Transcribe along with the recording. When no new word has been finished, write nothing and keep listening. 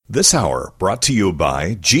This hour brought to you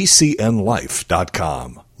by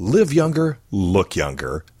GCNLife.com. Live younger, look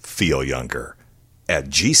younger, feel younger at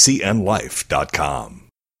GCNLife.com.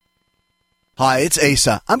 Hi, it's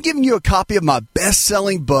Asa. I'm giving you a copy of my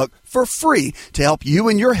best-selling book for free to help you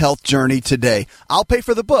in your health journey today. I'll pay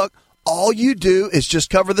for the book. All you do is just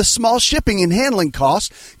cover the small shipping and handling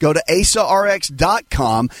costs. Go to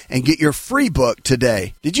AsaRx.com and get your free book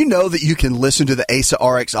today. Did you know that you can listen to the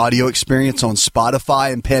AsaRx audio experience on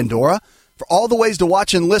Spotify and Pandora? For all the ways to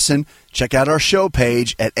watch and listen, check out our show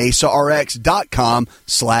page at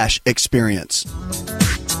AsaRx.com/experience.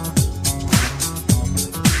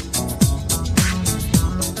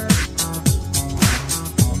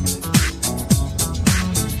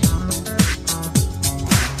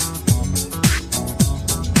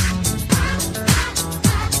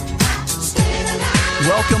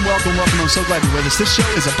 Welcome. I'm so glad you're with us. This show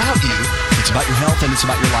is about you. It's about your health and it's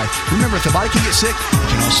about your life. Remember, if the body can get sick, it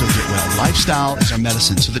can also get well. Lifestyle is our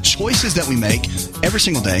medicine. So the choices that we make every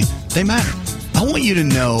single day, they matter. I want you to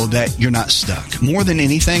know that you're not stuck. More than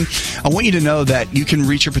anything, I want you to know that you can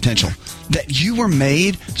reach your potential, that you were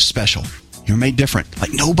made special. You're made different.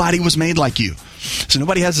 Like nobody was made like you. So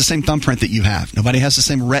nobody has the same thumbprint that you have. Nobody has the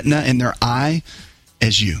same retina in their eye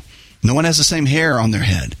as you. No one has the same hair on their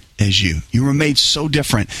head as you. You were made so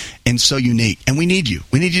different and so unique. And we need you.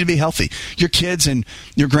 We need you to be healthy. Your kids and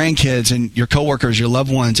your grandkids and your coworkers, your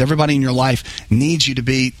loved ones, everybody in your life needs you to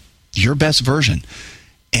be your best version.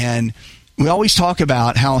 And we always talk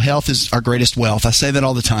about how health is our greatest wealth. I say that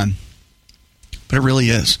all the time. But it really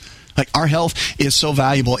is. Like our health is so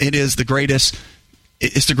valuable. It is the greatest,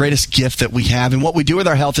 it's the greatest gift that we have. And what we do with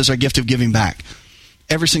our health is our gift of giving back.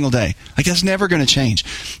 Every single day. Like that's never going to change.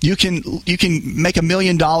 You can make $1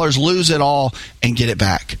 million, lose it all, and get it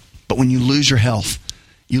back. But when you lose your health,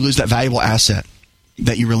 you lose that valuable asset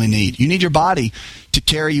that you really need. You need your body to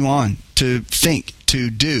carry you on, to think, to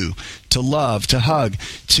do, to love, to hug,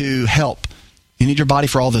 to help. You need your body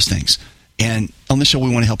for all those things. And on this show,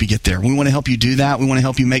 we want to help you get there. We want to help you do that. We want to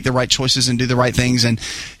help you make the right choices and do the right things and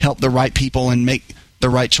help the right people and make the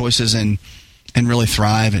right choices and really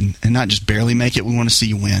thrive and not just barely make it. We want to see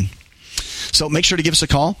you win. So make sure to give us a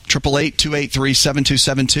call,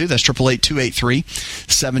 888-283-7272. That's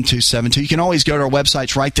 888-283-7272. You can always go to our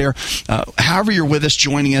websites right there. However you're with us,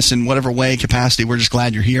 joining us in whatever way, capacity, we're just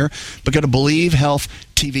glad you're here. But go to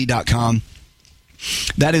BelieveHealthTV.com.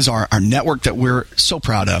 That is our network that we're so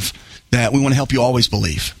proud of, that we want to help you always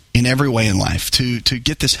believe in every way in life, to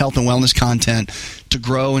get this health and wellness content to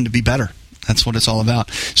grow and to be better. That's what it's all about.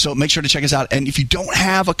 So make sure to check us out. And if you don't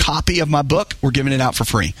have a copy of my book, we're giving it out for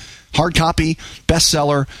free. Hard copy,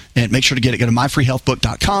 bestseller, and make sure to get it. Go to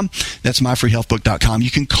myfreehealthbook.com. That's myfreehealthbook.com. You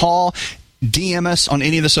can call, DM us on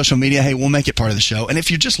any of the social media. Hey, we'll make it part of the show. And if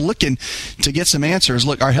you're just looking to get some answers,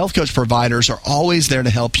 look, our health coach providers are always there to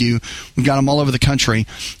help you. We've got them all over the country.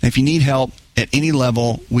 And if you need help at any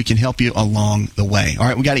level, we can help you along the way. All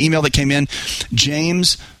right, we got an email that came in.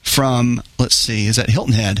 James from, is that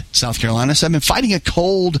Hilton Head, South Carolina. So I've been fighting a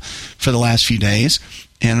cold for the last few days,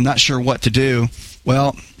 and I'm not sure what to do.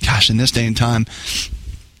 Well, gosh, in this day and time,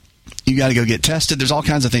 you got to go get tested. There's all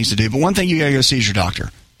kinds of things to do. But one thing you got to go see is your doctor.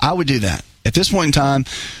 I would do that. At this point in time,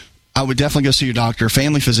 I would definitely go see your doctor,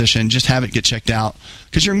 family physician, just have it get checked out.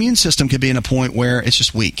 Because your immune system could be in a point where it's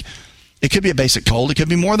just weak. It could be a basic cold. It could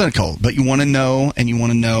be more than a cold. But you want to know, and you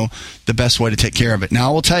want to know the best way to take care of it.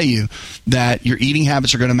 Now, I will tell you that your eating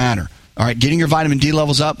habits are going to matter. All right, getting your vitamin D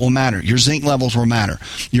levels up will matter. Your zinc levels will matter.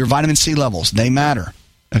 Your vitamin C levels, they matter.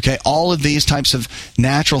 Okay, all of these types of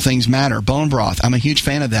natural things matter. Bone broth, I'm a huge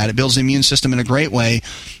fan of that. It builds the immune system in a great way.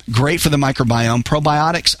 Great for the microbiome.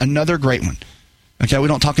 Probiotics, another great one. Okay, we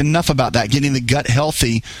don't talk enough about that, getting the gut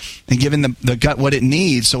healthy and giving the gut what it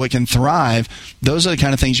needs so it can thrive. Those are the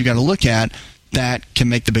kind of things you got to look at that can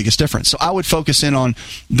make the biggest difference. So I would focus in on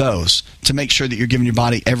those to make sure that you're giving your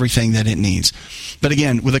body everything that it needs. But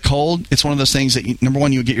again, with a cold, it's one of those things that, number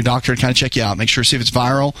one, you would get your doctor to kind of check you out. Make sure to see if it's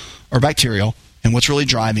viral or bacterial and what's really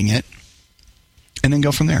driving it, and then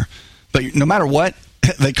go from there. But no matter what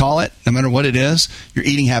they call it, no matter what it is, your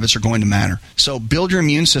eating habits are going to matter. So build your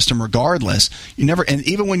immune system regardless. And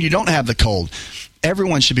even when you don't have the cold,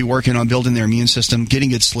 everyone should be working on building their immune system, getting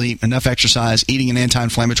good sleep, enough exercise, eating an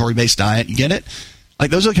anti-inflammatory based diet. You get it? Like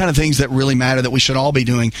those are the kind of things that really matter that we should all be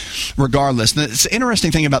doing regardless. The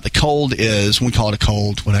interesting thing about the cold is, we call it a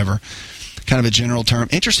cold, whatever, kind of a general term.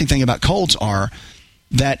 Interesting thing about colds are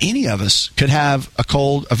that any of us could have a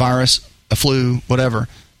cold, a virus, a flu, whatever,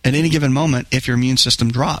 at any given moment if your immune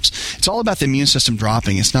system drops. It's all about the immune system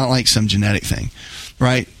dropping. It's not like some genetic thing,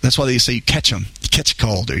 right? That's why they say you catch them. You catch a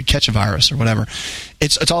cold or you catch a virus or whatever.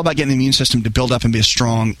 It's all about getting the immune system to build up and be as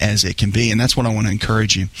strong as it can be, and that's what I want to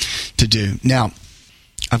encourage you to do. Now,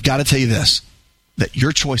 I've got to tell you this, that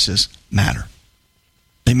your choices matter.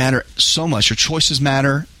 They matter so much. Your choices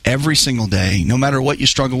matter every single day, no matter what you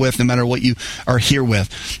struggle with, no matter what you are here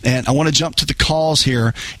with. And I want to jump to the calls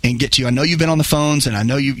here and get to you. I know you've been on the phones, and I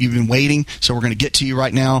know you've been waiting, so we're going to get to you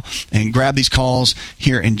right now and grab these calls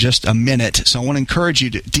here in just a minute. So I want to encourage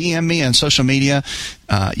you to DM me on social media.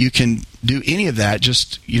 You can do any of that.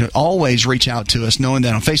 Just always reach out to us, knowing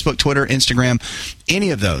that on Facebook, Twitter, Instagram,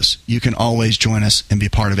 any of those, you can always join us and be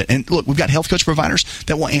a part of it. And look, we've got health coach providers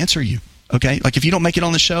that will answer you. Okay? Like if you don't make it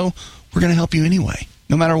on the show, we're going to help you anyway,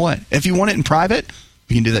 no matter what. If you want it in private,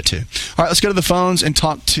 we can do that too. All right, let's go to the phones and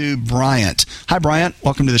talk to Bryant. Hi, Bryant.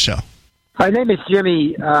 Welcome to the show. My name is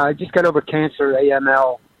Jimmy. I just got over cancer,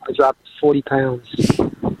 AML. I dropped 40 pounds.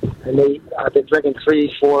 And I've been drinking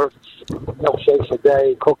 3-4 milkshakes a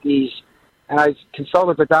day, cookies. And I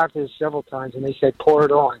consulted the doctors several times, and they said, pour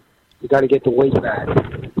it on. You got to get the weight back.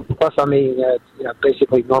 Plus, I'm eating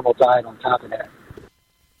basically normal diet on top of that.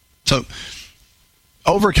 So,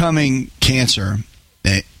 overcoming cancer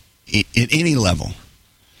at any level,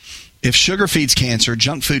 if sugar feeds cancer,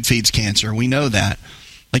 junk food feeds cancer, we know that.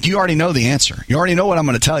 Like, you already know the answer. You already know what I'm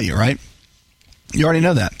going to tell you, right? You already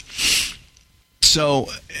know that. So,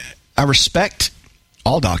 I respect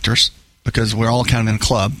all doctors because we're all kind of in a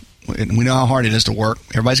club. And we know how hard it is to work.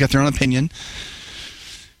 Everybody's got their own opinion.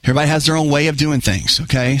 Everybody has their own way of doing things,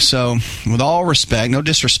 okay? So, with all respect, no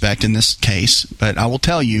disrespect in this case, but I will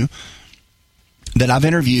tell you that I've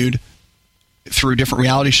interviewed through different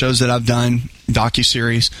reality shows that I've done,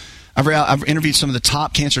 docuseries. I've interviewed some of the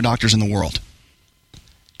top cancer doctors in the world.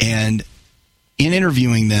 And in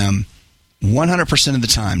interviewing them, 100% of the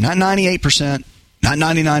time, not 98%, not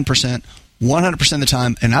 99%, 100% of the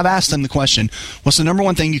time, and I've asked them the question, what's the number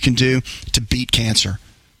one thing you can do to beat cancer?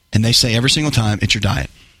 And they say every single time, it's your diet.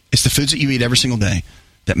 It's the foods that you eat every single day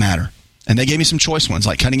that matter. And they gave me some choice ones,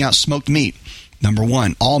 like cutting out smoked meat, number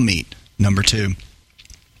 1. All meat, number 2.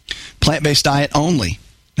 Plant-based diet only,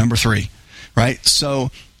 number 3. Right?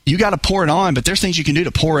 So you got to pour it on, but there's things you can do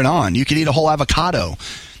to pour it on. You can eat a whole avocado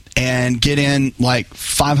and get in like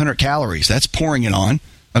 500 calories. That's pouring it on.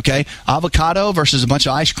 Okay? Avocado versus a bunch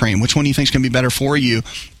of ice cream. Which one do you think is going to be better for you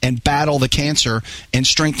and battle the cancer and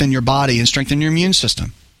strengthen your body and strengthen your immune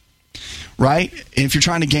system? Right? If you're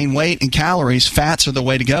trying to gain weight and calories, fats are the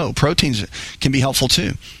way to go. Proteins can be helpful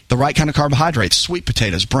too. The right kind of carbohydrates, sweet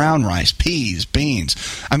potatoes, brown rice, peas, beans.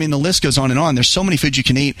 I mean, the list goes on and on. There's so many foods you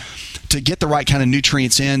can eat to get the right kind of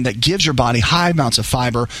nutrients in that gives your body high amounts of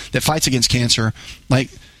fiber that fights against cancer. Like,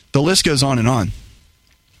 the list goes on and on.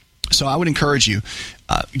 So I would encourage you,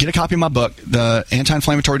 get a copy of my book. The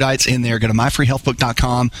anti-inflammatory diet's in there. Go to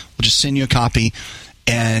myfreehealthbook.com. We'll just send you a copy.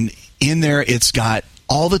 And in there, it's got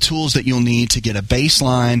all the tools that you'll need to get a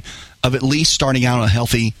baseline of at least starting out on a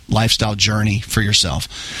healthy lifestyle journey for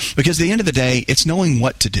yourself. Because at the end of the day, it's knowing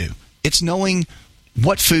what to do. It's knowing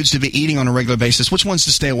what foods to be eating on a regular basis, which ones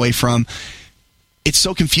to stay away from. It's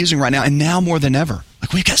so confusing right now, and now more than ever.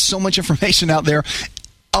 Like, we've got so much information out there.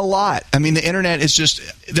 A lot. I mean, the internet is just,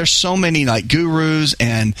 there's so many like gurus,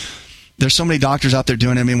 and there's so many doctors out there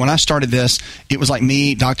doing it. I mean, when I started this, it was like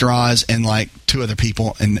me, Dr. Oz, and like 2 other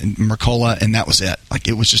people, and Mercola, and that was it. Like,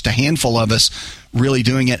 it was just a handful of us really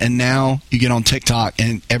doing it. And now you get on TikTok,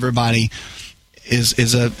 and everybody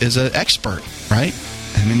is a expert, right?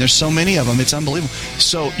 I mean, there's so many of them. It's unbelievable.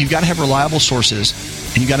 So you've got to have reliable sources,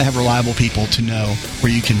 and you've got to have reliable people to know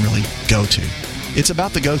where you can really go to. It's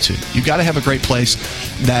about the go-to. You've got to have a great place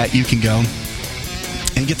that you can go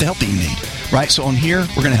and get the help that you need, right? So on here,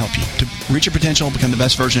 we're going to help you to reach your potential, become the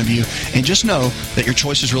best version of you, and just know that your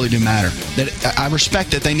choices really do matter. That I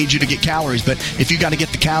respect that they need you to get calories, but if you got to get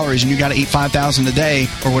the calories and you got to eat 5,000 a day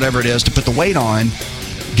or whatever it is to put the weight on,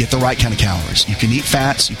 get the right kind of calories. You can eat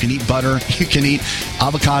fats, you can eat butter, you can eat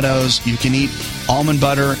avocados, you can eat almond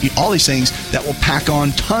butter, eat all these things that will pack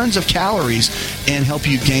on tons of calories and help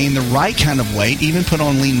you gain the right kind of weight, even put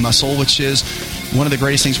on lean muscle, which is one of the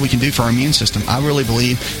greatest things we can do for our immune system. I really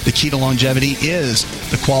believe the key to longevity is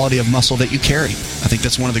the quality of muscle that you carry. I think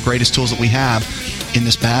that's one of the greatest tools that we have in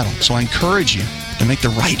this battle. So I encourage you to make the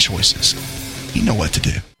right choices. You know what to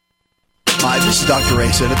do. Hi, this is Dr.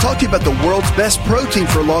 Asa to talk to you about the world's best protein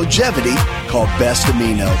for longevity called Best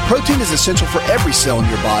Amino. Protein is essential for every cell in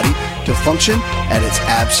your body to function at its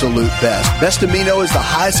absolute best. Best Amino is the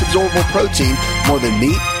highest absorbable protein, more than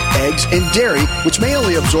meat, eggs, and dairy, which may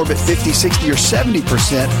only absorb at 50, 60, or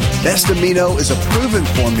 70%, Best Amino is a proven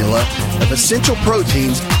formula of essential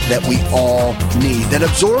proteins that we all need that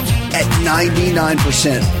absorbs at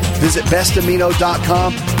 99%. Visit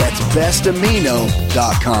bestamino.com. That's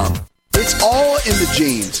bestamino.com. It's all in the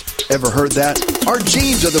genes. Ever heard that? Our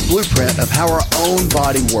genes are the blueprint of how our own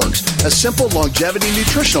body works. A simple longevity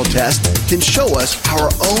nutritional test can show us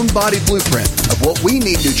our own body blueprint of what we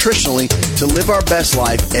need nutritionally to live our best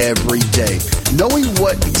life every day. Knowing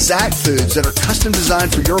what exact foods that are custom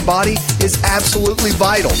designed for your body is absolutely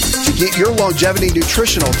vital. To get your longevity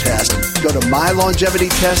nutritional test, go to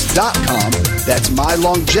mylongevitytest.com. That's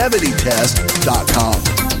mylongevitytest.com.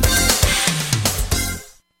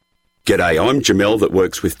 G'day, I'm Jamel that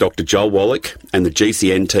works with Dr. Joel Wallach and the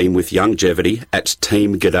GCN team with Youngevity at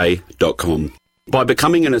teamg'day.com. By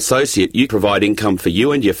becoming an associate, you provide income for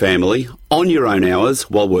you and your family on your own hours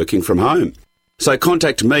while working from home. So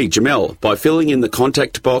contact me, Jamel, by filling in the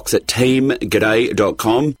contact box at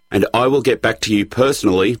teamg'day.com, and I will get back to you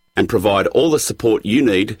personally and provide all the support you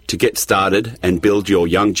need to get started and build your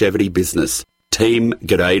Youngevity business.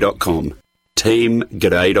 teamg'day.com.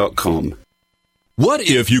 teamg'day.com. What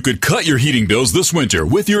if you could cut your heating bills this winter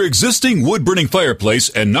with your existing wood-burning fireplace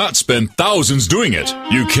and not spend thousands doing it?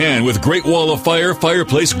 You can with Great Wall of Fire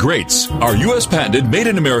fireplace grates. Our U.S. patented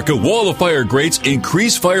made-in-America Wall of Fire grates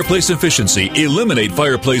increase fireplace efficiency, eliminate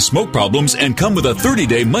fireplace smoke problems, and come with a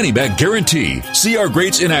 30-day money-back guarantee. See our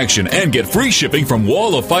grates in action and get free shipping from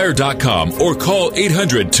walloffire.com or call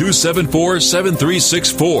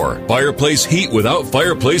 800-274-7364. Fireplace heat without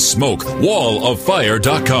fireplace smoke.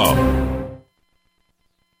 walloffire.com.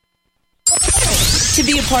 To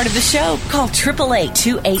be a part of the show, call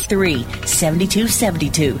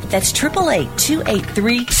 888-283-7272. That's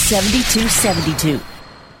 888-283-7272.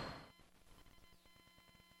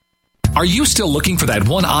 Are you still looking for that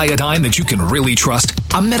one iodine that you can really trust?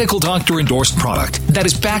 A medical doctor endorsed product that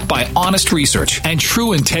is backed by honest research and true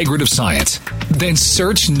integrative science? Then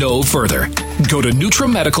search no further. Go to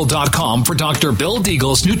NutriMedical.com for Dr. Bill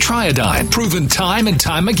Deagle's Nutriodine, proven time and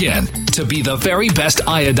time again to be the very best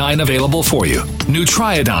iodine available for you.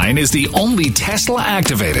 Nutriodine is the only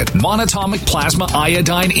Tesla-activated monatomic plasma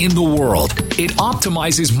iodine in the world. It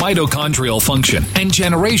optimizes mitochondrial function and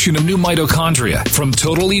generation of new mitochondria from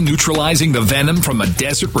totally neutralizing the venom from a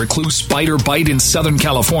desert recluse spider bite in Southern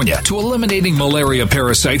California to eliminating malaria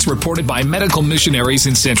parasites reported by medical missionaries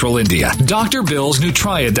in central India. Dr. Bill's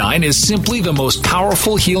Nutriodine is simply the most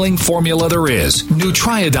powerful healing formula there is.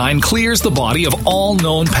 Nutriodine clears the body of all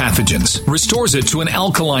known pathogens, restores it to an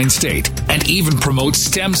alkaline state, and even promotes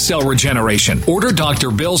stem cell regeneration. Order Dr.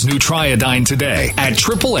 Bill's Nutriodine today at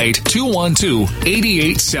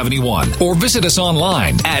 888-212-8871 or visit us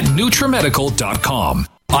online at NutriMedical.com.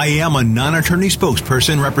 I am a non-attorney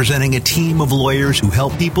spokesperson representing a team of lawyers who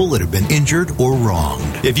help people that have been injured or wronged.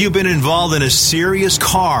 If you've been involved in a serious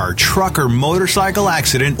car, truck, or motorcycle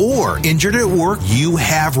accident or injured at work, you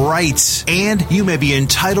have rights, and you may be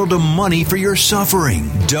entitled to money for your suffering.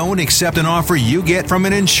 Don't accept an offer you get from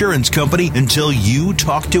an insurance company until you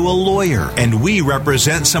talk to a lawyer, and we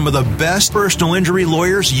represent some of the best personal injury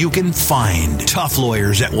lawyers you can find. Tough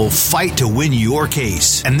lawyers that will fight to win your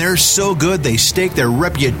case, and they're so good they stake their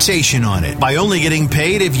reputation on it by only getting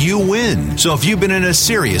paid if you win. So if you've been in a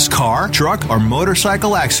serious car, truck, or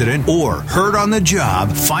motorcycle accident or hurt on the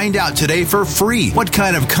job, find out today for free what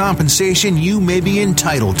kind of compensation you may be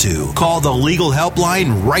entitled to. Call the legal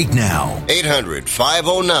helpline right now.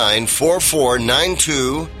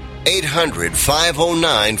 800-509-4492.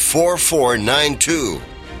 800-509-4492.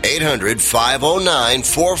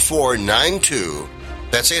 800-509-4492.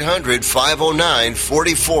 That's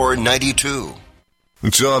 800-509-4492.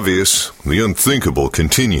 It's obvious. The unthinkable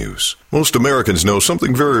continues. Most Americans know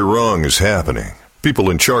something very wrong is happening. People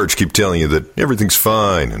in charge keep telling you that everything's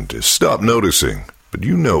fine and to stop noticing. But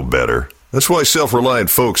you know better. That's why self-reliant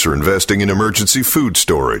folks are investing in emergency food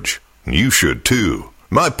storage. And you should too.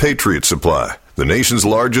 My Patriot Supply, the nation's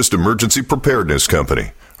largest emergency preparedness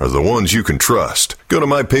company, are the ones you can trust. Go to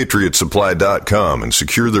MyPatriotSupply.com and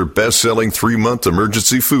secure their best-selling 3-month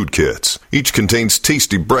emergency food kits. Each contains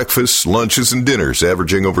tasty breakfasts, lunches, and dinners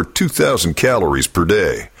averaging over 2,000 calories per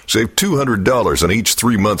day. Save $200 on each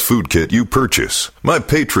 3-month food kit you purchase. My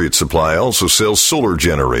Patriot Supply also sells solar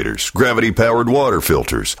generators, gravity-powered water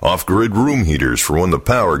filters, off-grid room heaters for when the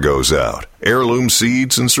power goes out, heirloom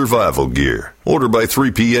seeds, and survival gear. Order by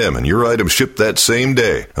 3 p.m. and your items ship that same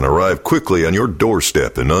day and arrive quickly on your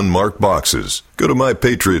doorstep in unmarked boxes. Go to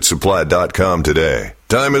MyPatriotSupply.com today.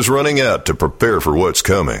 Time is running out to prepare for what's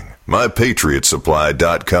coming.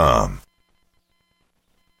 MyPatriotSupply.com.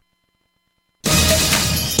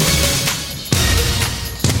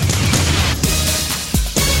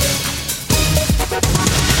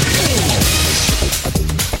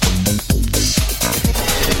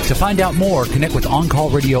 find out more, connect with On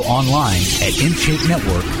Call Radio online at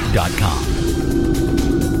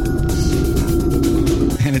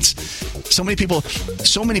InShapeNetwork.com. And it's so many people,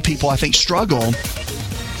 I think, struggle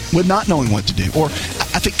with not knowing what to do. Or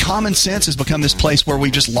I think common sense has become this place where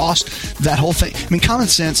we just lost that whole thing. I mean, common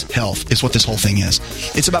sense health is what this whole thing is.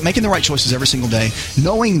 It's about making the right choices every single day,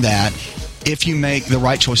 knowing that if you make the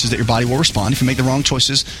right choices that your body will respond. If you make the wrong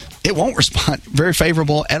choices, it won't respond very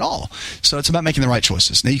favorable at all. So it's about making the right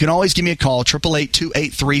choices. Now, you can always give me a call,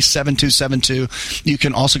 888-283-7272. You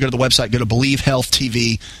can also go to the website, go to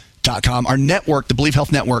BelieveHealthTV.com. Our network, the Believe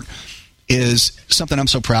Health Network, is something I'm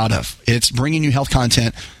so proud of. It's bringing you health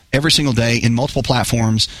content every single day in multiple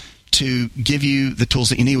platforms to give you the tools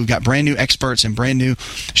that you need. We've got brand new experts and brand new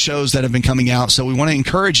shows that have been coming out. So we want to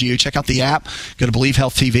encourage you, check out the app, go to Believe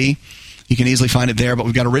Health TV. You can easily find it there, but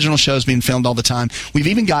we've got original shows being filmed all the time. We've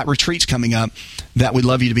even got retreats coming up that we'd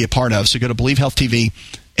love you to be a part of. So go to Believe Health TV,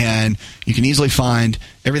 and you can easily find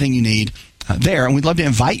everything you need there. And we'd love to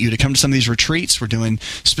invite you to come to some of these retreats. We're doing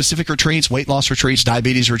specific retreats, weight loss retreats,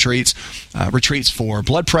 diabetes retreats, retreats for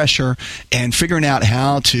blood pressure, and figuring out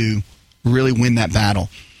how to really win that battle.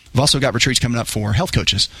 We've also got retreats coming up for health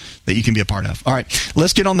coaches that you can be a part of. All right,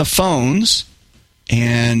 let's get on the phones.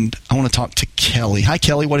 And I want to talk to Kelly. Hi,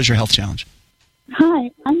 Kelly. What is your health challenge? Hi,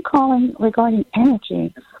 I'm calling regarding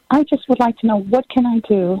energy. I just would like to know, what can I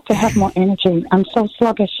do to have more energy? I'm so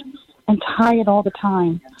sluggish and tired all the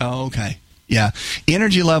time. Oh, okay. Yeah.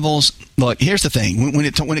 Energy levels. Look, here's the thing. When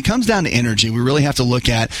it comes down to energy, we really have to look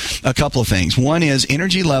at a couple of things. One is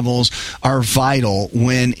energy levels are vital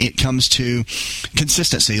when it comes to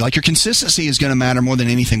consistency. Like, your consistency is going to matter more than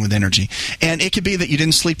anything with energy. And it could be that you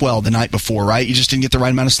didn't sleep well the night before, right? You just didn't get the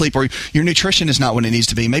right amount of sleep, or your nutrition is not what it needs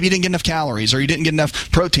to be. Maybe you didn't get enough calories, or you didn't get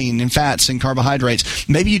enough protein and fats and carbohydrates.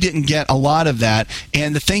 Maybe you didn't get a lot of that.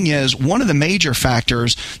 And the thing is, one of the major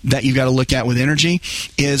factors that you've got to look at with energy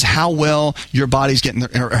is how well your body's getting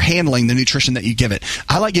or handling the nutrition that you give it.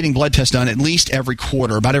 I like getting blood tests done at least every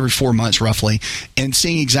quarter, about every 4 months roughly, and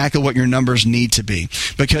seeing exactly what your numbers need to be.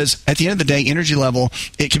 Because at the end of the day, energy level,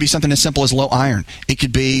 it could be something as simple as low iron. It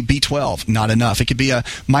could be B12, not enough. It could be a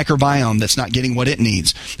microbiome that's not getting what it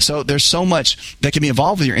needs. So there's so much that can be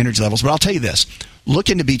involved with your energy levels. But I'll tell you this. Look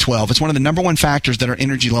into B12. It's one of the number one factors that our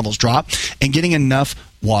energy levels drop, and getting enough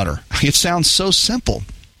water. It sounds so simple,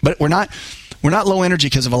 but we're not low energy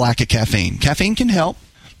because of a lack of caffeine. Caffeine can help,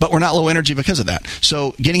 but we're not low energy because of that.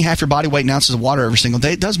 So getting half your body weight in ounces of water every single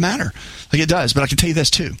day, it does matter. Like, it does. But I can tell you this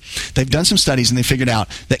too. They've done some studies, and they figured out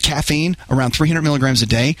that caffeine around 300 milligrams a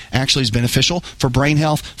day actually is beneficial for brain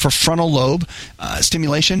health, for frontal lobe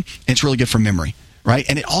stimulation, and it's really good for memory, right?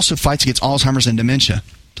 And it also fights against Alzheimer's and dementia.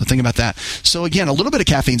 So think about that. So again, a little bit of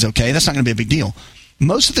caffeine's okay. That's not going to be a big deal.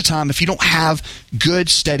 Most of the time, if you don't have good,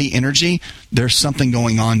 steady energy, there's something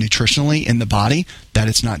going on nutritionally in the body that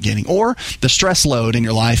it's not getting. Or the stress load in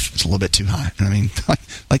your life is a little bit too high. I mean,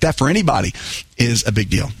 like that for anybody is a big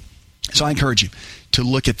deal. So I encourage you to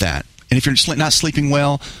look at that. And if you're not sleeping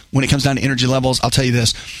well when it comes down to energy levels, I'll tell you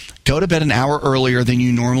this. Go to bed an hour earlier than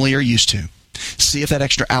you normally are used to. See if that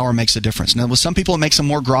extra hour makes a difference. Now, with some people, it makes them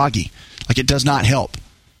more groggy. Like, it does not help.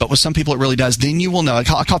 But with some people, it really does. Then you will know. I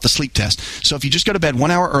call it the sleep test. So if you just go to bed 1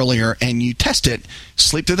 hour earlier and you test it,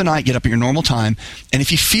 sleep through the night, get up at your normal time, and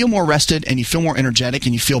if you feel more rested and you feel more energetic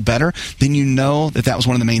and you feel better, then you know that was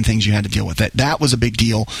one of the main things you had to deal with. That was a big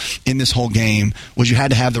deal in this whole game, was you had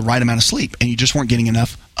to have the right amount of sleep, and you just weren't getting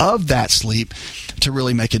enough of that sleep to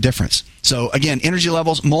really make a difference. So again, energy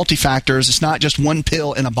levels, multi-factors. It's not just one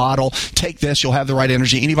pill in a bottle. Take this, you'll have the right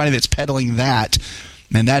energy. Anybody that's peddling that,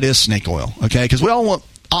 man, that is snake oil, okay? Because we all want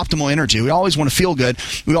optimal energy. We always want to feel good.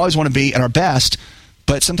 We always want to be at our best.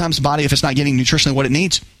 But sometimes the body, if it's not getting nutritionally what it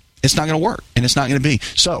needs, it's not going to work, and it's not going to be.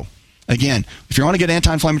 So, again, if you want to get an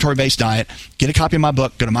anti-inflammatory based diet, get a copy of my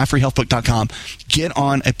book. Go to myfreehealthbook.com. Get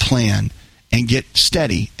on a plan and get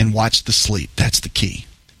steady and watch the sleep. That's the key.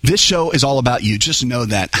 This show is all about you. Just know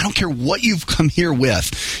that. I don't care what you've come here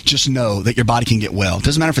with. Just know that your body can get well. It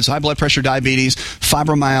doesn't matter if it's high blood pressure, diabetes,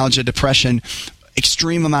 fibromyalgia, depression,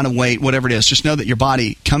 extreme amount of weight, whatever it is. Just know that your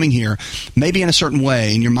body coming here may be in a certain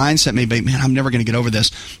way, and your mindset may be, man, I'm never going to get over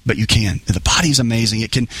this, but you can. The body's amazing.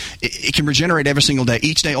 It can regenerate every single day.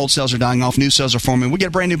 Each day, old cells are dying off, new cells are forming. We get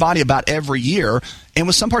a brand new body about every year, and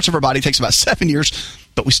with some parts of our body, it takes about 7 years,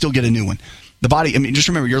 but we still get a new one. The body, I mean, just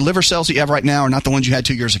remember, your liver cells that you have right now are not the ones you had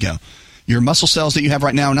 2 years ago. Your muscle cells that you have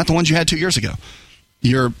right now are not the ones you had 2 years ago.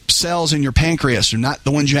 Your cells in your pancreas are not the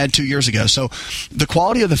ones you had 2 years ago. So the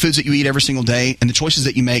quality of the foods that you eat every single day and the choices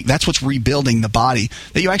that you make, that's what's rebuilding the body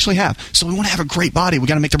that you actually have. So we want to have a great body. We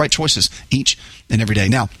got to make the right choices each and every day.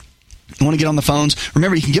 Now, You want to get on the phones?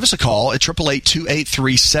 Remember, you can give us a call at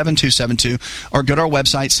 888-283-7272 or go to our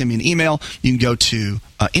website, send me an email. You can go to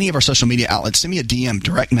any of our social media outlets. Send me a DM,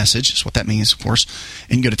 direct message. That's what that means, of course.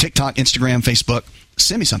 And you can go to TikTok, Instagram, Facebook.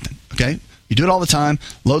 Send me something, okay? You do it all the time.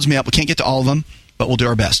 Loads me up. We can't get to all of them, but we'll do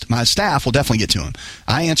our best. My staff will definitely get to them.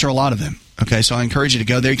 I answer a lot of them, okay? So I encourage you to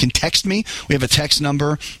go there. You can text me. We have a text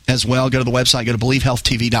number as well. Go to the website. Go to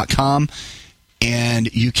BelieveHealthTV.com.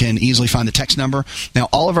 And you can easily find the text number. Now,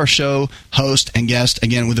 all of our show hosts and guests,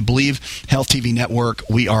 again, with the Believe Health TV network,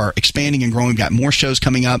 we are expanding and growing. We've got more shows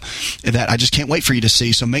coming up that I just can't wait for you to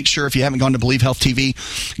see. So make sure if you haven't gone to Believe Health TV,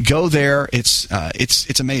 go there. It's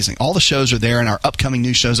amazing. All the shows are there, and our upcoming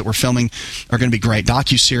new shows that we're filming are going to be great.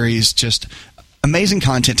 Docuseries, just amazing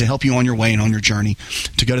content to help you on your way and on your journey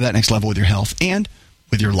to go to that next level with your health and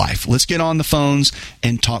with your life. Let's get on the phones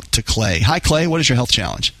and talk to Clay. Hi, Clay. What is your health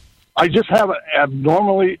challenge? I just have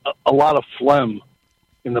abnormally a lot of phlegm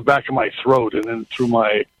in the back of my throat and then through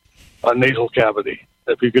my nasal cavity.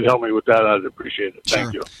 If you could help me with that, I'd appreciate it.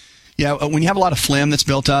 Thank you. Yeah, when you have a lot of phlegm that's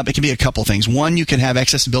built up, it can be a couple things. One, you can have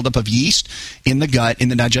excess buildup of yeast in the gut, in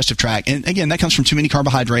the digestive tract. And again, that comes from too many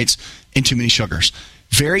carbohydrates and too many sugars.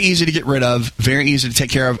 Very easy to get rid of, very easy to take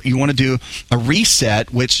care of. You want to do a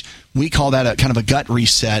reset, which we call that a kind of a gut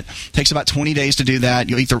reset. It takes about 20 days to do that.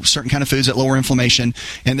 You'll eat certain kind of foods that lower inflammation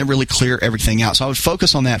and then really clear everything out. So I would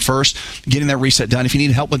focus on that first, getting that reset done. If you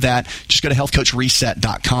need help with that, just go to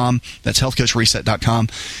healthcoachreset.com. That's healthcoachreset.com.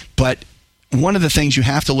 But one of the things you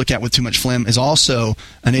have to look at with too much phlegm is also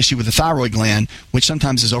an issue with the thyroid gland, which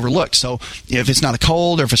sometimes is overlooked. So if it's not a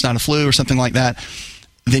cold or if it's not a flu or something like that,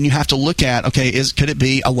 then you have to look at, okay, could it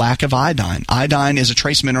be a lack of iodine? Iodine is a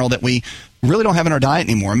trace mineral that we really don't have in our diet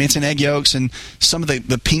anymore. I mean, it's in egg yolks and some of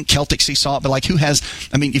the pink Celtic sea salt, but like who has,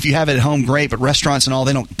 I mean, if you have it at home, great, but restaurants and all,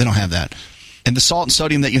 they don't have that. And the salt and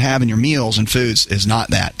sodium that you have in your meals and foods is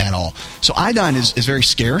not that at all. So iodine is very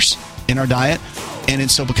scarce in our diet.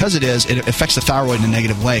 And so because it affects the thyroid in a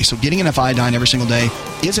negative way. So getting enough iodine every single day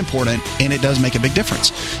is important, and it does make a big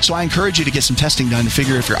difference. So I encourage you to get some testing done to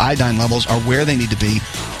figure if your iodine levels are where they need to be.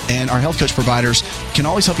 And our health coach providers can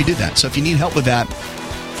always help you do that. So if you need help with that,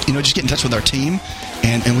 just get in touch with our team,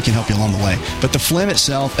 and we can help you along the way. But the phlegm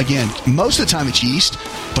itself, again, most of the time it's yeast,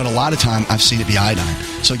 but a lot of time I've seen it be iodine.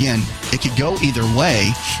 So again, it could go either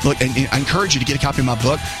way. Look, and I encourage you to get a copy of my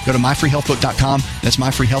book. Go to myfreehealthbook.com. That's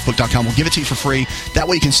myfreehealthbook.com. We'll give it to you for free. That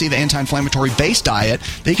way you can see the anti-inflammatory base diet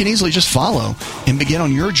that you can easily just follow and begin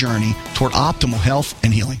on your journey toward optimal health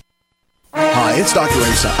and healing. Hi, it's Dr.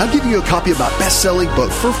 Asa. I'm giving you a copy of my best-selling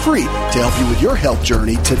book for free to help you with your health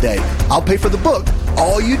journey today. I'll pay for the book.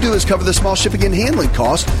 All you do is cover the small shipping and handling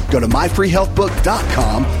costs. Go to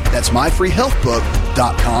myfreehealthbook.com. That's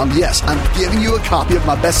myfreehealthbook.com. Yes, I'm giving you a copy of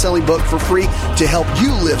my best-selling book for free to help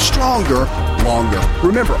you live stronger, longer.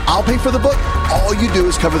 Remember, I'll pay for the book. All you do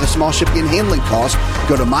is cover the small shipping and handling costs.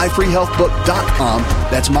 Go to myfreehealthbook.com.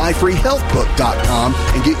 That's myfreehealthbook.com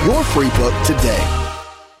and get your free book today.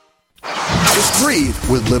 Just breathe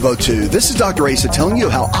with LiveO2. This is Dr. Asa telling you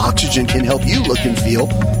how oxygen can help you look and feel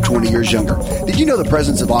 20 years younger. Did you know the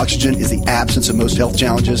presence of oxygen is the absence of most health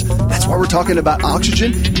challenges? That's why we're talking about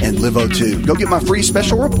oxygen and LiveO2. Go get my free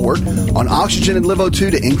special report on oxygen and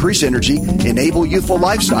LiveO2 to increase energy, enable youthful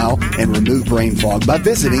lifestyle, and remove brain fog by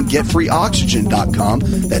visiting getfreeoxygen.com.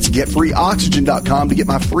 That's getfreeoxygen.com to get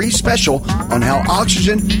my free special on how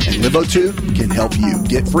oxygen and LiveO2 can help you.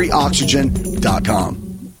 Getfreeoxygen.com.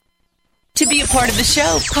 To be a part of the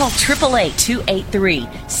show, call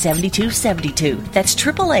 888-283-7272. That's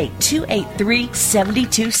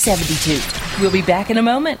 888-283-7272. We'll be back in a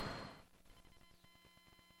moment.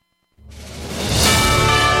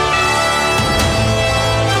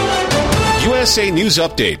 USA News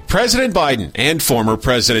Update. President Biden and former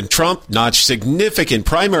President Trump notched significant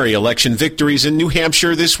primary election victories in New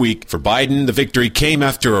Hampshire this week. For Biden, the victory came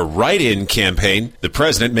after a write-in campaign, the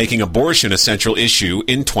president making abortion a central issue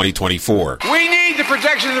in 2024. We need the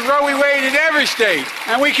protections of Roe v. Wade in every state,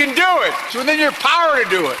 and we can do it. It's within your power to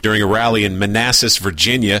do it. During a rally in Manassas,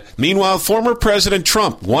 Virginia, meanwhile, former President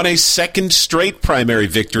Trump won a second straight primary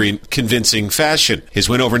victory in convincing fashion. His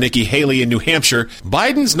win over Nikki Haley in New Hampshire,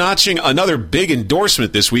 Biden's notching another big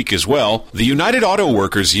endorsement this week as well. The United Auto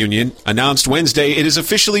Workers Union announced Wednesday it is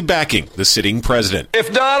officially backing the sitting president.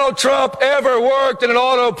 If Donald Trump ever worked in an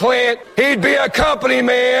auto plant, he'd be a company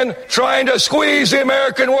man trying to squeeze the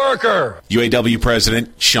American worker. UAW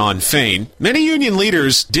President Shawn Fain. Many union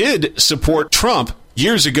leaders did support Trump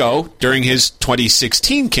years ago during his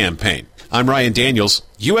 2016 campaign. I'm Ryan Daniels,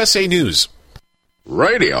 USA News.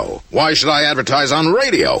 Radio? Why should I advertise on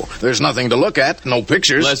radio? There's nothing to look at, no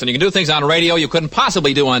pictures. Listen, you can do things on radio you couldn't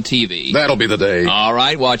possibly do on TV. That'll be the day. All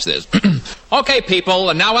right, watch this. Okay,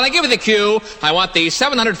 people, and now when I give you the cue, I want the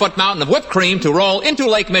 700-foot mountain of whipped cream to roll into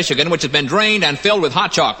Lake Michigan, which has been drained and filled with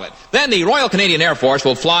hot chocolate. Then the Royal Canadian Air Force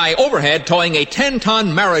will fly overhead towing a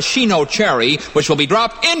 10-ton maraschino cherry, which will be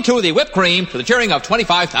dropped into the whipped cream to the cheering of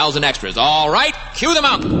 25,000 extras. All right, cue the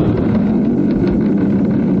mountain.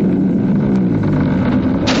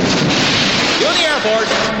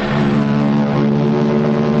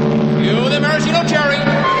 You the maraschino cherry.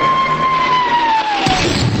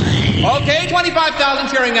 Okay, 25,000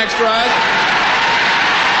 cheering extras.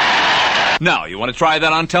 Now, you want to try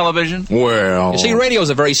that on television? Well... You see, radio is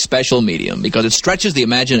a very special medium because it stretches the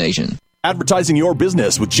imagination. Advertising your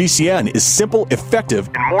business with GCN is simple, effective,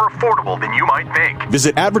 and more affordable than you might think.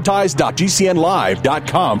 Visit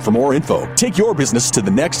advertise.gcnlive.com for more info. Take your business to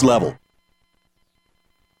the next level.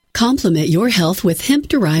 Complement your health with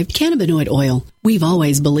hemp-derived cannabinoid oil. We've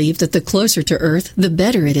always believed that the closer to Earth, the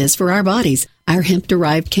better it is for our bodies. Our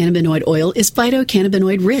hemp-derived cannabinoid oil is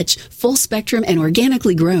phytocannabinoid-rich, full-spectrum, and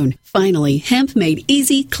organically grown. Finally, hemp made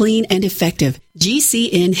easy, clean, and effective.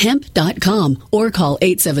 GCNhemp.com or call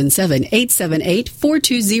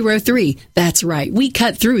 877-878-4203. That's right, we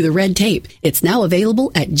cut through the red tape. It's now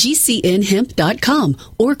available at GCNhemp.com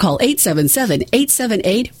or call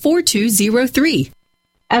 877-878-4203.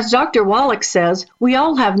 As Dr. Wallach says, we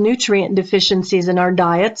all have nutrient deficiencies in our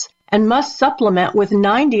diets and must supplement with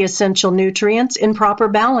 90 essential nutrients in proper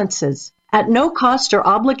balances. At no cost or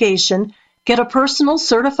obligation, get a personal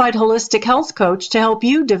certified holistic health coach to help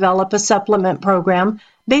you develop a supplement program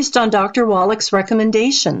based on Dr. Wallach's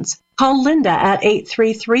recommendations. Call Linda at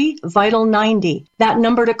 833-VITAL-90. That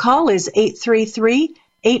number to call is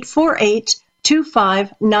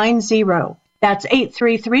 833-848-2590. That's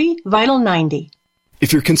 833-VITAL-90.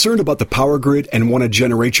 If you're concerned about the power grid and want to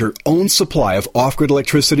generate your own supply of off-grid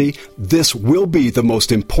electricity, this will be the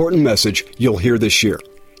most important message you'll hear this year.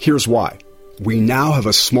 Here's why. We now have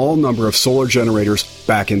a small number of solar generators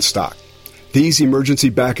back in stock. These emergency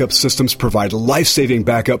backup systems provide life-saving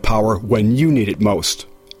backup power when you need it most.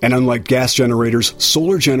 And unlike gas generators,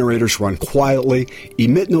 solar generators run quietly,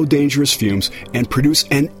 emit no dangerous fumes, and produce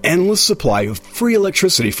an endless supply of free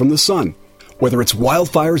electricity from the sun. Whether it's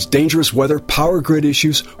wildfires, dangerous weather, power grid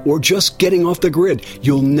issues, or just getting off the grid,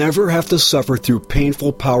 you'll never have to suffer through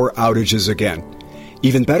painful power outages again.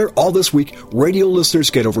 Even better, all this week, radio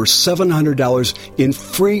listeners get over $700 in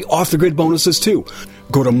free off-the-grid bonuses, too.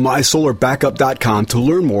 Go to mysolarbackup.com to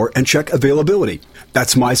learn more and check availability.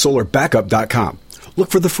 That's mysolarbackup.com.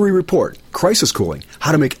 Look for the free report, Crisis Cooling,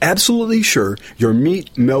 how to make absolutely sure your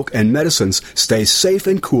meat, milk, and medicines stay safe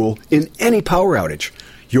and cool in any power outage.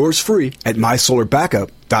 Yours free at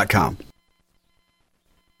mysolarbackup.com.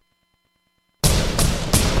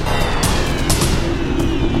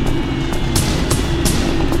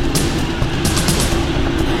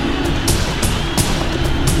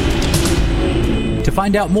 To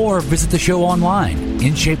find out more, visit the show online,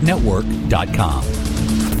 InShapeNetwork.com.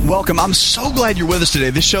 Welcome. I'm so glad you're with us today.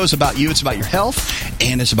 This show is about you. It's about your health,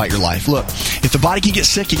 and it's about your life. Look, if the body can get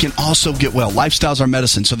sick, it can also get well. Lifestyles are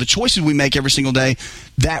medicine. So the choices we make every single day,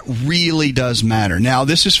 that really does matter. Now,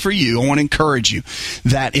 this is for you. I want to encourage you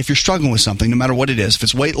that if you're struggling with something, no matter what it is, if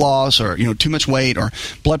it's weight loss or too much weight or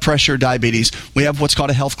blood pressure, diabetes, we have what's called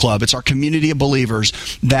a health club. It's our community of believers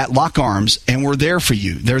that lock arms, and we're there for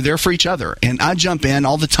you. They're there for each other. And I jump in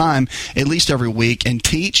all the time, at least every week, and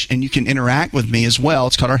teach, and you can interact with me as well.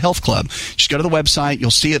 It's called our health club. Just go to the website. You'll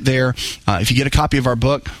see it there. If you get a copy of our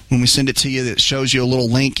book, when we send it to you, it shows you a little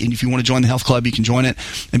link. And if you want to join the health club, you can join it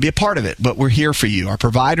and be a part of it. But we're here for you. Our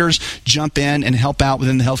providers jump in and help out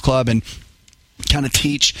within the health club and kind of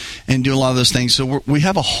teach and do a lot of those things. So we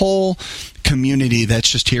have a whole community that's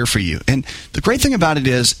just here for you. And the great thing about it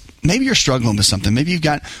is, maybe you're struggling with something. Maybe you've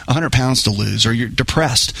got 100 pounds to lose, or you're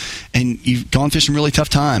depressed and you've gone through some really tough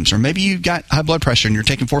times, or maybe you've got high blood pressure and you're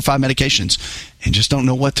taking 4 or 5 medications and just don't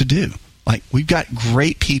know what to do. Like, we've got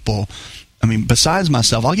great people. I mean, besides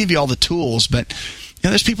myself, I'll give you all the tools, but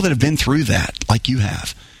there's people that have been through that like you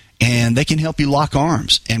have, and they can help you lock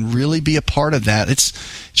arms and really be a part of that. It's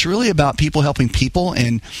really about people helping people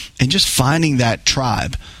and just finding that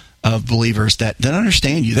tribe of believers that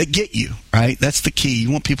understand you, that get you, right? That's the key.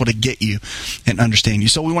 You want people to get you and understand you.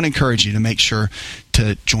 So we want to encourage you to make sure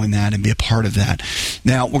to join that and be a part of that.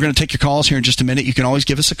 Now, we're going to take your calls here in just a minute. You can always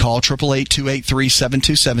give us a call,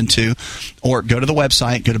 888-283-7272, or go to the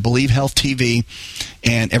website, go to Believe Health TV,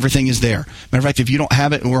 and everything is there. Matter of fact, if you don't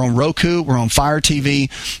have it, we're on Roku, we're on Fire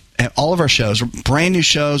TV. all of our shows, brand new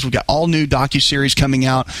shows. We've got all new docuseries coming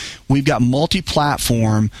out. We've got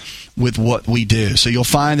multi-platform with what we do. So you'll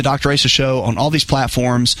find the Dr. Asa Show on all these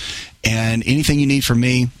platforms, and anything you need from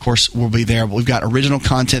me, of course, will be there. But we've got original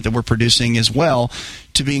content that we're producing as well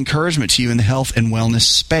to be encouragement to you in the health and wellness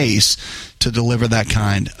space to deliver that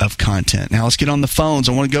kind of content. Now, let's get on the phones.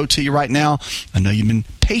 I want to go to you right now. I know you've been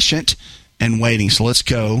patient and waiting, so let's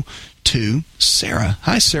go to Sarah.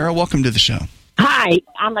 Hi, Sarah. Welcome to the show. Hi,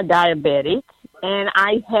 I'm a diabetic, and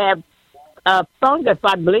I have a fungus,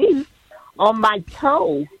 I believe, on my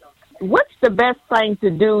toe. What's the best thing to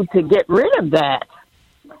do to get rid of that?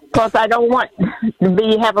 Because I don't want to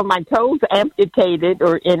be having my toes amputated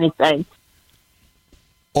or anything.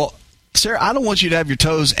 Well, Sarah, I don't want you to have your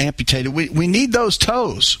toes amputated. We need those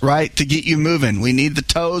toes, right, to get you moving. We need the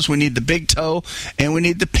toes, we need the big toe, and we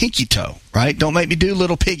need the pinky toe, right? Don't make me do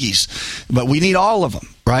little piggies. But we need all of them,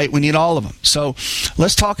 right? We need all of them. So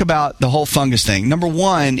let's talk about the whole fungus thing. Number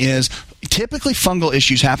one is typically fungal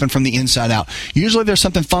issues happen from the inside out. Usually there's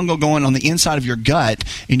something fungal going on the inside of your gut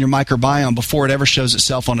in your microbiome before it ever shows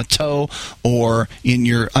itself on a toe or in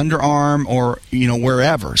your underarm or,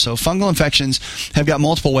 wherever. So fungal infections have got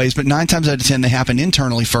multiple ways, but 9 times out of 10 they happen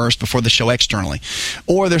internally first before they show externally.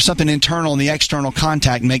 Or there's something internal and the external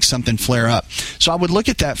contact makes something flare up. So I would look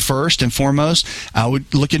at that first and foremost. I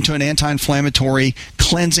would look into an anti-inflammatory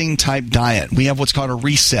cleansing type diet. We have what's called a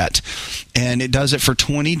reset, and it does it for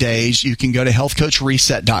 20 days. You can go to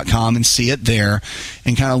healthcoachreset.com and see it there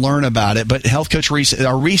and kind of learn about it. But Health Coach Reset,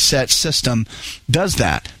 our reset system, does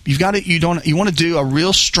that. You want to do a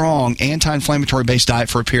real strong anti-inflammatory based diet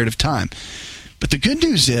for a period of time. But the good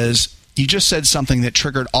news is you just said something that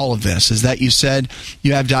triggered all of this, is that you said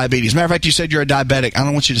you have diabetes. Matter of fact, you said you're a diabetic. I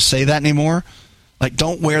don't want you to say that anymore. Like,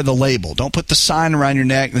 don't wear the label. Don't put the sign around your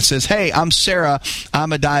neck that says, hey, I'm Sarah,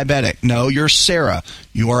 I'm a diabetic. No, you're Sarah.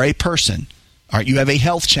 You are a person. All right, you have a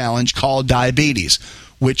health challenge called diabetes,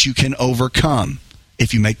 which you can overcome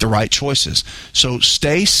if you make the right choices. So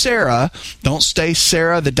stay Sarah. Don't stay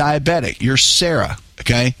Sarah the diabetic. You're Sarah,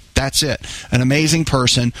 okay? That's it. An amazing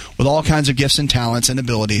person with all kinds of gifts and talents and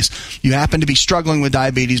abilities. You happen to be struggling with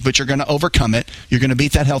diabetes, but you're going to overcome it. You're going to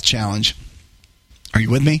beat that health challenge. Are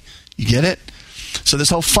you with me? You get it? So this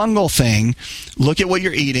whole fungal thing, look at what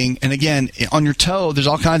you're eating. And again, on your toe, there's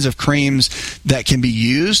all kinds of creams that can be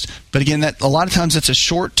used. But again, that a lot of times that's a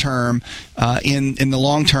short term in the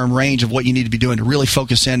long term range of what you need to be doing to really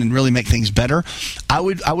focus in and really make things better. I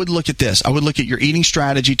would look at this. I would look at your eating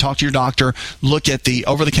strategy, talk to your doctor, look at the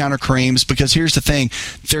over-the-counter creams, because here's the thing.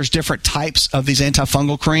 There's different types of these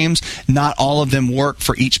antifungal creams. Not all of them work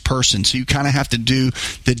for each person. So you kind of have to do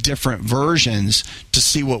the different versions to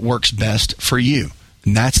see what works best for you.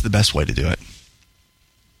 And that's the best way to do it.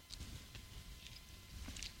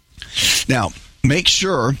 Now, make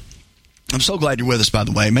sure, I'm so glad you're with us, by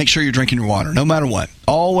the way. Make sure you're drinking your water, no matter what.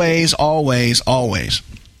 Always, always, always.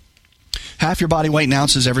 Half your body weight in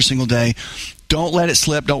ounces every single day. Don't let it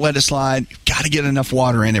slip. Don't let it slide. You've got to get enough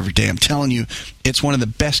water in every day. I'm telling you, it's one of the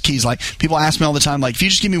best keys. Like, people ask me all the time, like, if you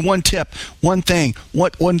just give me one tip, one thing,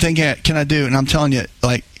 what one thing can I do? And I'm telling you,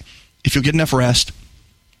 like, if you'll get enough rest,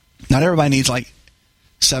 not everybody needs, like,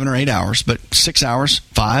 7 or 8 hours, but 6 hours,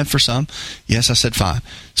 5 for some. Yes, I said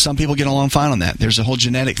 5. Some people get along fine on that. There's a whole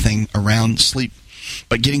genetic thing around sleep,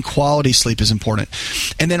 but getting quality sleep is important.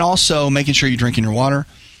 And then also making sure you're drinking your water.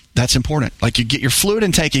 That's important. Like, you get your fluid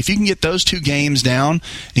intake. If you can get those 2 games down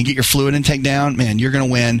and get your fluid intake down, man, you're going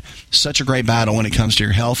to win such a great battle when it comes to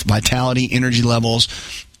your health, vitality, energy levels,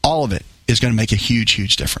 all of it is going to make a huge,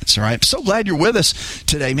 huge difference. All right. So glad you're with us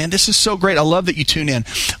today, man. This is so great. I love that you tune in.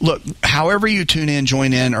 Look, however you tune in,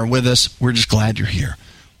 join in, or with us, we're just glad you're here.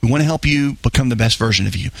 We want to help you become the best version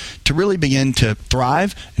of you, to really begin to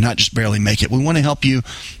thrive and not just barely make it. We want to help you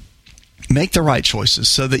make the right choices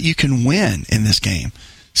so that you can win in this game.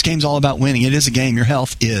 This game's all about winning. It is a game. Your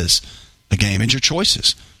health is a game, and your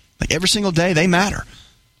choices, like every single day, they matter.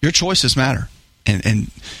 Your choices matter. And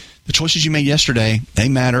the choices you made yesterday, they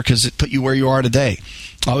matter because it put you where you are today.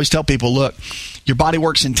 I always tell people, look, your body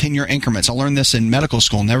works in 10-year increments. I learned this in medical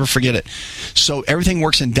school. Never forget it. So everything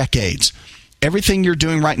works in decades. Everything you're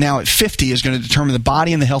doing right now at 50 is going to determine the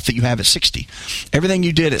body and the health that you have at 60. Everything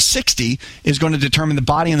you did at 60 is going to determine the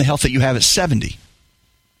body and the health that you have at 70.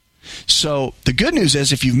 So the good news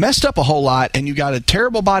is, if you've messed up a whole lot and you got a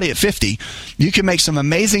terrible body at 50, you can make some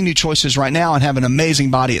amazing new choices right now and have an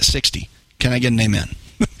amazing body at 60. Can I get an amen?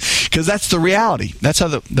 Because that's the reality. That's how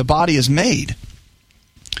the body is made.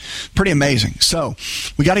 Pretty amazing. So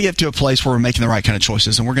we got to get to a place where we're making the right kind of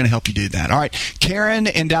choices, and we're going to help you do that. All right. Karen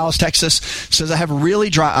in Dallas, Texas says, I have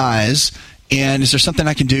really dry eyes And is there something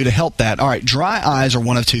I can do to help that? All right, dry eyes are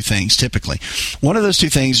one of two things typically. One of those two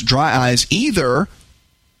things, dry eyes, either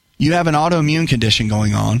you have an autoimmune condition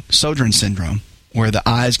going on, Sjögren's syndrome, where the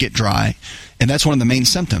eyes get dry, and that's one of the main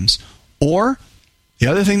symptoms. Or the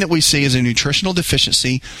other thing that we see is a nutritional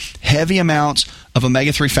deficiency, heavy amounts of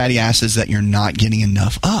omega-3 fatty acids that you're not getting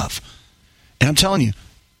enough of. And I'm telling you,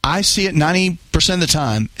 I see it 90% of the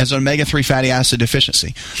time as an omega-3 fatty acid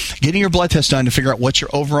deficiency. Getting your blood test done to figure out what your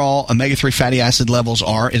overall omega-3 fatty acid levels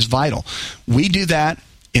are is vital. We do that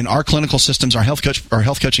in our clinical systems, our health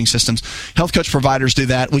coaching systems. Health coach providers do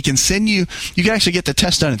that. We can send you can actually get the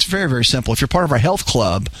test done. It's very, very simple. If you're part of our health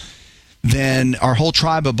club, then our whole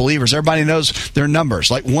tribe of believers, everybody knows their numbers.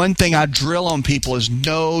 Like, one thing I drill on people is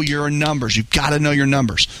know your numbers. You've got to know your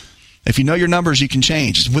numbers. If you know your numbers, you can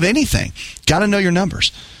change. With anything, got to know your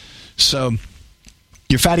numbers. So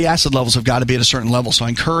your fatty acid levels have got to be at a certain level. So I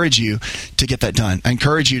encourage you to get that done. I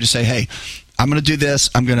encourage you to say, hey, I'm going to do this.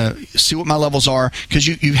 I'm going to see what my levels are, because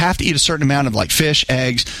you have to eat a certain amount of, like, fish,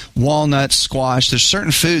 eggs, walnuts, squash. There's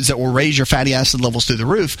certain foods that will raise your fatty acid levels through the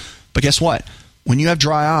roof. But guess what? When you have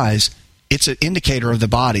dry eyes, it's an indicator of the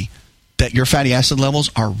body that your fatty acid levels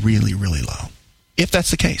are really, really low, if that's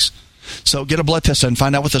the case. So get a blood test and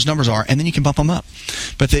find out what those numbers are, and then you can bump them up.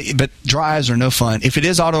 But dry eyes are no fun. If it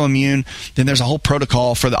is autoimmune, then there's a whole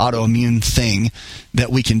protocol for the autoimmune thing that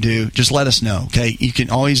we can do. Just let us know, okay? You can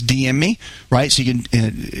always DM me, right? So you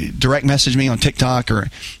can direct message me on TikTok or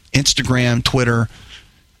Instagram, Twitter,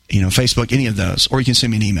 Facebook, any of those. Or you can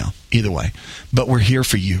send me an email, either way. But we're here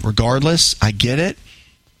for you. Regardless, I get it.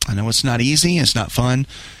 I know it's not easy. It's not fun.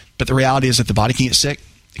 But the reality is that the body can get sick.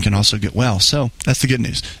 It can also get well. So that's the good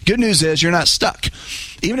news. Good news is you're not stuck.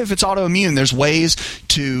 Even if it's autoimmune, there's ways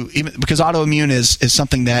to, because autoimmune is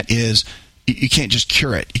something that is, you can't just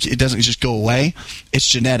cure it. It doesn't just go away. It's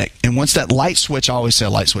genetic. And once that light switch, I always say a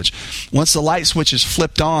light switch, once the light switch is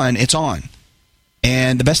flipped on, it's on.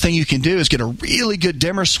 And the best thing you can do is get a really good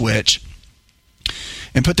dimmer switch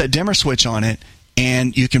and put that dimmer switch on it,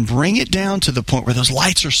 and you can bring it down to the point where those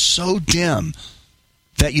lights are so dim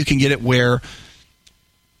that you can get it where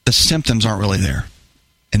the symptoms aren't really there.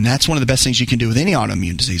 And that's one of the best things you can do with any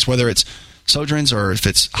autoimmune disease, whether it's Sjögren's or if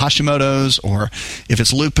it's Hashimoto's or if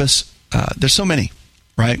it's lupus. There's so many,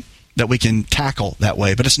 right, that we can tackle that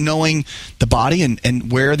way. But it's knowing the body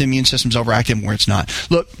and where the immune system's overactive and where it's not.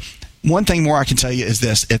 Look, one thing more I can tell you is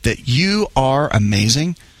this, that you are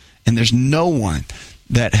amazing, and there's no one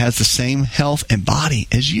that has the same health and body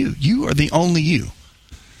as you. You are the only you.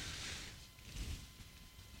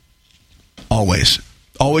 Always.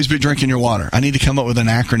 Always be drinking your water. I need to come up with an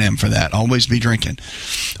acronym for that. Always be drinking.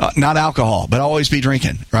 Not alcohol, but always be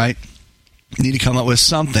drinking, right? You need to come up with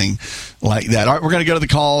something like that. All right, we're going to go to the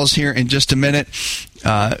calls here in just a minute.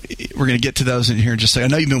 We're going to get to those in here in just a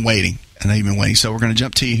second. I know you've been waiting. So we're going to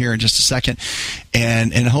jump to you here in just a second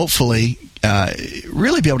and hopefully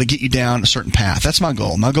really be able to get you down a certain path. That's my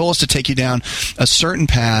goal. My goal is to take you down a certain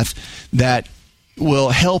path that will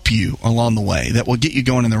help you along the way, that will get you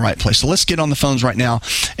going in the right place. So let's get on the phones right now,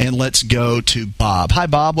 and let's go to Bob. Hi,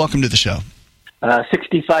 Bob. Welcome to the show.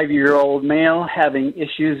 65-year-old male having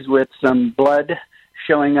issues with some blood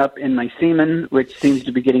showing up in my semen, which seems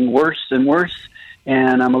to be getting worse and worse,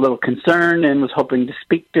 and I'm a little concerned and was hoping to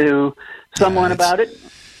speak to someone about it.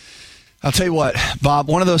 I'll tell you what, Bob,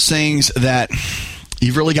 one of those things that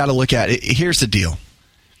you've really got to look at. Here's the deal.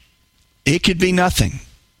 It could be nothing,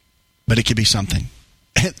 but it could be something.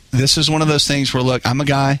 This is one of those things where, look, I'm a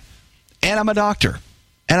guy and I'm a doctor,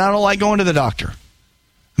 and I don't like going to the doctor.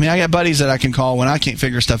 I mean, I got buddies that I can call when I can't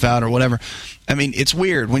figure stuff out or whatever. I mean, it's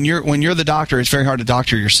weird. When you're the doctor, it's very hard to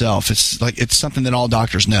doctor yourself. It's something that all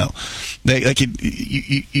doctors know.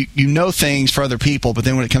 You know things for other people, but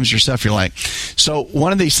then when it comes to yourself, you're like. So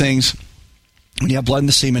one of these things, when you have blood in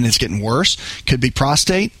the semen, it's getting worse. Could be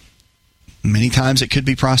prostate. Many times it could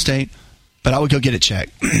be prostate. But I would go get it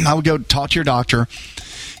checked. I would go talk to your doctor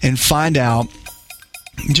and find out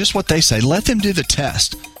just what they say. Let them do the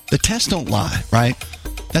test. The tests don't lie, right?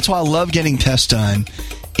 That's why I love getting tests done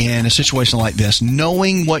in a situation like this,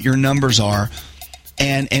 knowing what your numbers are,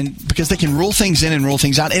 and because they can rule things in and rule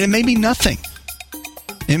things out, and it may be nothing.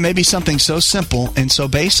 It may be something so simple and so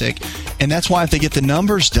basic, and that's why if they get the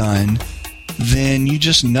numbers done, then you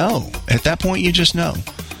just know. At that point, you just know,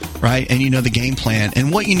 right? And you know the game plan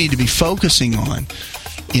and what you need to be focusing on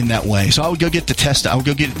in that way. So I would go get the test. I would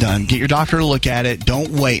go get it done. Get your doctor to look at it. Don't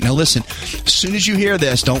wait. Now listen, as soon as you hear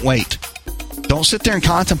this, don't wait. Don't sit there and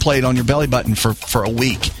contemplate on your belly button for a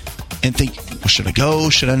week and think, well, should I go?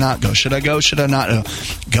 Should I not go? Should I go? Should I not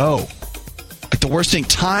go? Like the worst thing,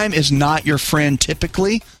 time is not your friend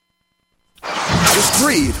typically Just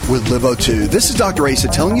breathe with LiveO2. This is Dr. Asa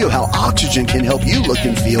telling you how oxygen can help you look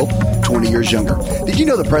and feel 20 years younger. Did you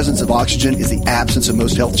know the presence of oxygen is the absence of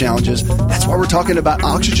most health challenges? That's why we're talking about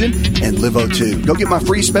oxygen and LiveO2. Go get my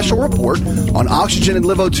free special report on oxygen and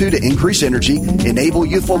LiveO2 to increase energy, enable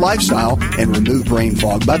youthful lifestyle, and remove brain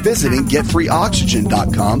fog by visiting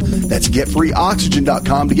GetFreeOxygen.com. That's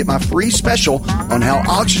GetFreeOxygen.com to get my free special on how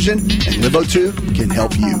oxygen and LiveO2 can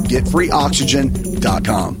help you.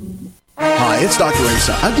 GetFreeOxygen.com. Hi, it's Dr.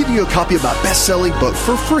 Asa. I'm giving you a copy of my best-selling book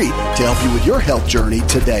for free to help you with your health journey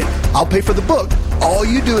today. I'll pay for the book. All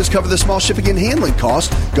you do is cover the small shipping and handling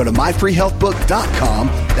costs. Go to myfreehealthbook.com.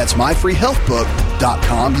 That's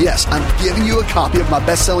myfreehealthbook.com. Yes, I'm giving you a copy of my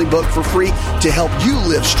best-selling book for free to help you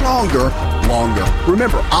live stronger, longer.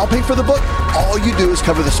 Remember, I'll pay for the book. All you do is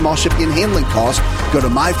cover the small shipping and handling costs. Go to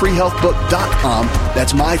myfreehealthbook.com.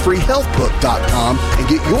 That's myfreehealthbook.com and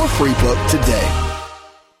get your free book today.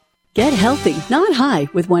 Get healthy, not high,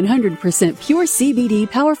 with 100% pure CBD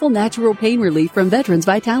powerful natural pain relief from Veterans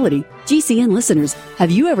Vitality. GCN listeners, have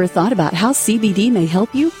you ever thought about how CBD may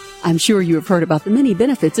help you? I'm sure you have heard about the many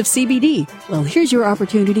benefits of CBD. Well, here's your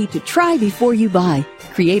opportunity to try before you buy.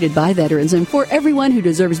 Created by veterans and for everyone who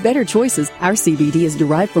deserves better choices, our CBD is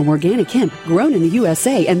derived from organic hemp, grown in the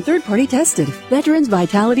USA and third-party tested. Veterans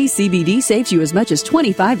Vitality CBD saves you as much as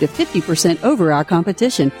 25 to 50% over our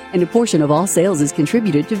competition, and a portion of all sales is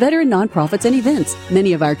contributed to veteran nonprofits and events.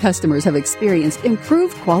 Many of our customers have experienced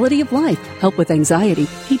improved quality of life, help with anxiety,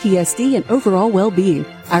 PTSD, and overall well-being.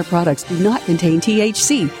 Our products do not contain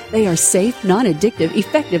THC. They are safe, non-addictive,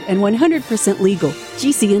 effective, and 100% legal.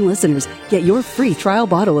 GCN listeners, get your free trial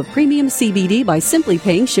bottle of premium CBD by simply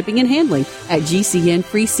paying shipping and handling at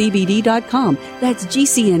GCNFreeCBD.com. That's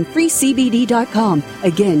GCNFreeCBD.com.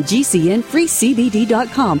 Again,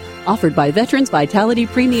 GCNFreeCBD.com. Offered by Veterans Vitality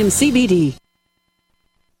Premium CBD.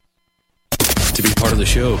 To be part of the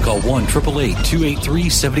show, call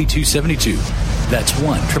 1-888-283-7272. That's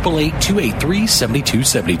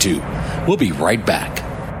 1-888-283-7272. We'll be right back.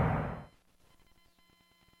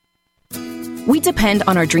 We depend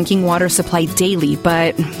on our drinking water supply daily,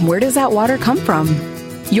 but where does that water come from?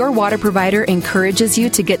 Your water provider encourages you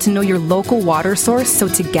to get to know your local water source so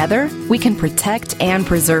together we can protect and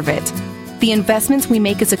preserve it. The investments we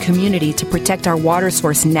make as a community to protect our water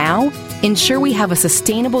source now ensure we have a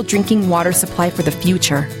sustainable drinking water supply for the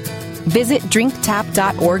future. Visit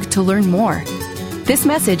drinktap.org to learn more. This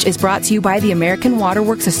message is brought to you by the American Water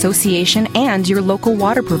Works Association and your local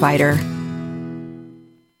water provider.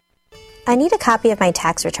 I need a copy of my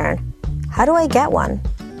tax return. How do I get one?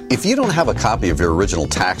 If you don't have a copy of your original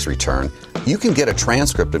tax return, you can get a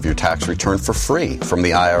transcript of your tax return for free from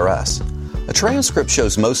the IRS. A transcript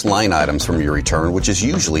shows most line items from your return, which is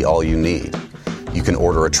usually all you need. You can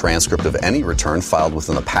order a transcript of any return filed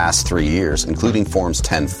within the past 3 years, including Forms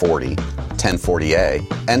 1040, 1040A,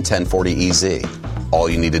 and 1040EZ. All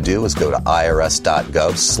you need to do is go to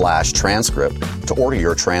irs.gov/transcript to order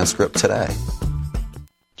your transcript today.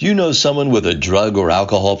 Do you know someone with a drug or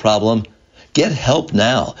alcohol problem? Get help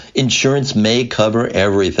now. Insurance may cover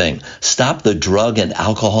everything. Stop the drug and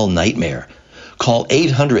alcohol nightmare. Call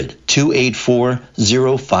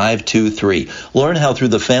 800-284-0523. Learn how through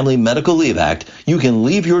the Family Medical Leave Act, you can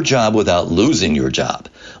leave your job without losing your job.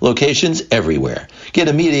 Locations everywhere. Get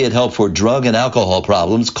immediate help for drug and alcohol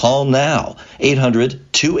problems. Call now.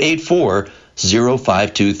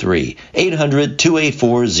 800-284-0523.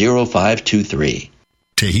 800-284-0523.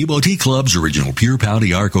 Tahibo Tea Club's original Pure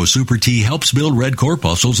Pouty Arco Super Tea helps build red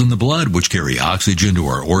corpuscles in the blood, which carry oxygen to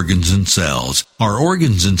our organs and cells. Our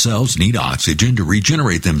organs and cells need oxygen to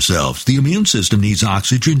regenerate themselves. The immune system needs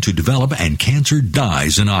oxygen to develop, and cancer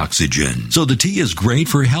dies in oxygen. So the tea is great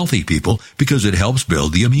for healthy people because it helps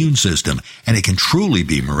build the immune system, and it can truly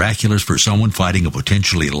be miraculous for someone fighting a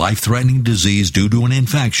potentially life-threatening disease due to an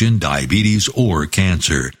infection, diabetes, or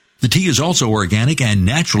cancer. The tea is also organic and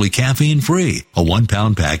naturally caffeine-free. A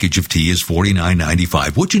 1-pound package of tea is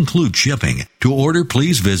 $49.95, which includes shipping. To order,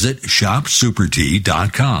 please visit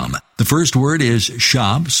shopsupertea.com. The first word is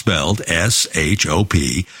shop, spelled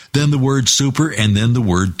S-H-O-P, then the word super, and then the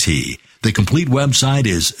word tea. The complete website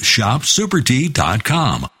is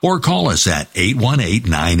shopsupertea.com, or call us at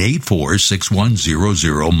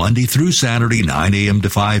 818-984-6100 Monday through Saturday, 9 a.m. to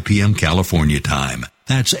 5 p.m. California time.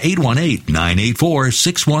 That's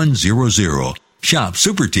 818-984-6100.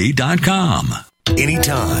 ShopSupertea.com.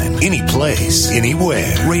 Anytime, any place,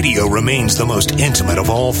 anywhere. Radio remains the most intimate of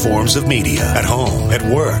all forms of media. At home, at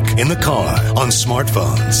work, in the car, on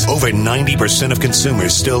smartphones. Over 90% of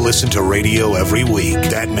consumers still listen to radio every week.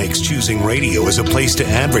 That makes choosing radio as a place to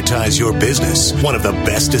advertise your business one of the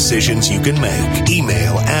best decisions you can make.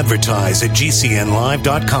 Email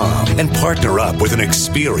advertise@gcnlive.com and partner up with an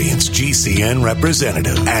experienced GCN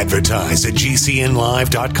representative.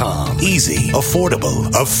 Advertise@gcnlive.com. Easy, affordable,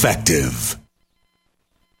 effective.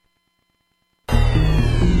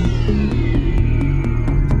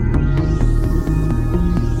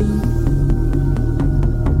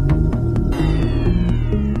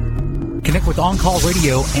 Connect with On Call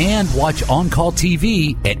Radio and watch On Call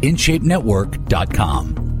TV at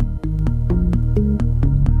InShapeNetwork.com.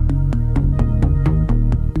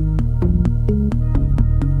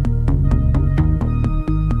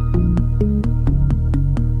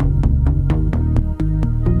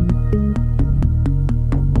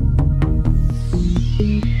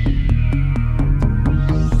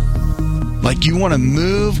 Like, you want to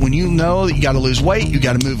move when you know that you got to lose weight, you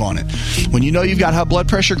got to move on it. When you know you've got high blood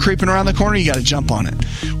pressure creeping around the corner, you got to jump on it.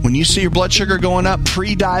 When you see your blood sugar going up,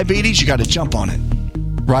 pre-diabetes, you got to jump on it,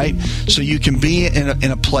 right? So you can be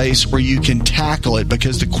in a place where you can tackle it,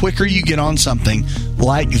 because the quicker you get on something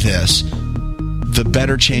like this, the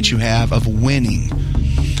better chance you have of winning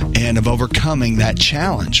and of overcoming that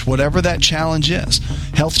challenge, whatever that challenge is.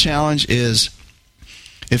 Health challenge is...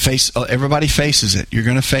 everybody faces it.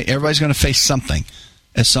 Everybody's going to face something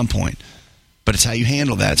at some point. But it's how you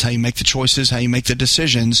handle that. It's how you make the choices, how you make the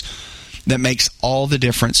decisions that makes all the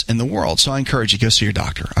difference in the world. So I encourage you, go see your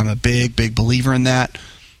doctor. I'm a big, big believer in that.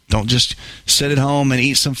 Don't just sit at home and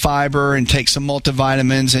eat some fiber and take some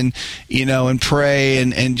multivitamins and pray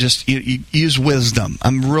and just use wisdom.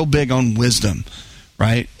 I'm real big on wisdom,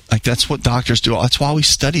 right? Like, that's what doctors do. That's why we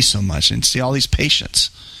study so much and see all these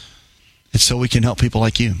patients. It's so we can help people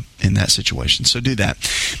like you in that situation. So do that.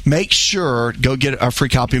 Make sure, go get a free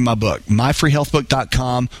copy of my book,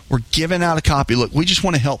 myfreehealthbook.com. We're giving out a copy. Look, we just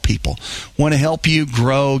want to help people. Want to help you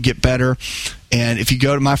grow, get better. And if you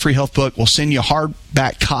go to My Free Health Book, we'll send you a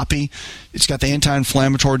hardback copy. It's got the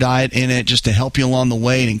anti-inflammatory diet in it just to help you along the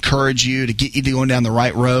way and encourage you to get you going down the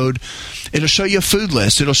right road. It'll show you a food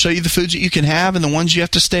list. It'll show you the foods that you can have and the ones you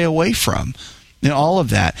have to stay away from. All of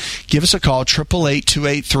that. Give us a call,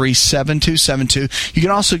 888-283-7272. You can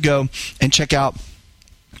also go and check out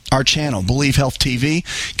our channel, Believe Health TV.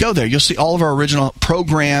 Go there. You'll see all of our original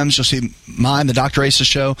programs. You'll see mine, the Dr. Asa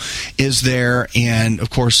Show is there. And, of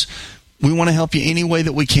course, we want to help you any way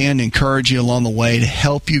that we can, to encourage you along the way, to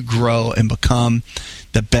help you grow and become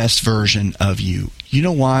the best version of you. You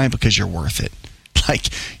know why? Because you're worth it. Like,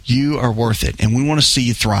 you are worth it, and we want to see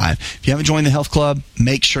you thrive. If you haven't joined the health club,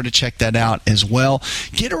 make sure to check that out as well.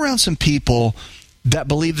 Get around some people that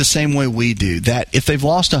believe the same way we do, that if they've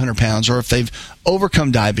lost 100 pounds or if they've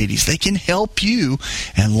overcome diabetes, they can help you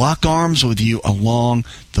and lock arms with you along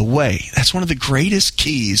the way. That's one of the greatest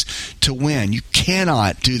keys to win. You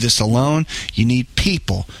cannot do this alone. You need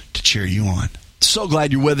people to cheer you on. So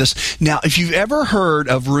glad you're with us. Now, if you've ever heard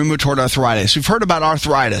of rheumatoid arthritis, we've heard about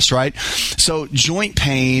arthritis, right? So joint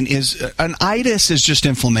pain is, an itis is just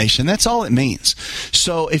inflammation. That's all it means.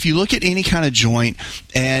 So if you look at any kind of joint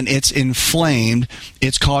and it's inflamed,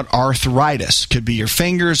 it's called arthritis. It could be your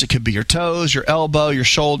fingers, it could be your toes, your elbow, your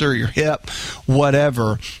shoulder, your hip,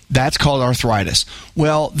 whatever. That's called arthritis.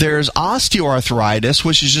 Well, there's osteoarthritis,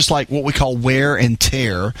 which is just like what we call wear and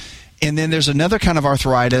tear. And then there's another kind of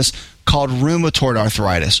arthritis called rheumatoid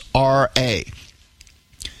arthritis, RA.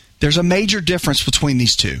 There's a major difference between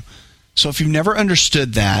these two. So if you've never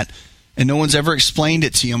understood that and no one's ever explained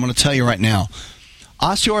it to you, I'm going to tell you right now.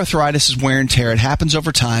 Osteoarthritis is wear and tear. It happens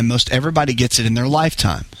over time. Most everybody gets it in their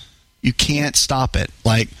lifetime. You can't stop it.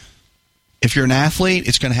 Like, if you're an athlete,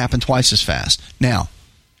 it's going to happen twice as fast. Now,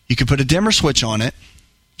 you can put a dimmer switch on it.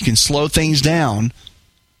 You can slow things down,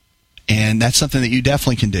 and that's something that you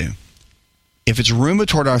definitely can do. If it's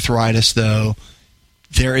rheumatoid arthritis, though,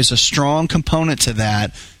 there is a strong component to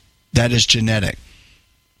that is genetic.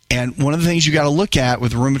 And one of the things you got to look at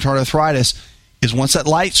with rheumatoid arthritis is once that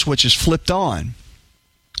light switch is flipped on,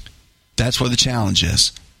 that's where the challenge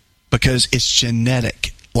is, because it's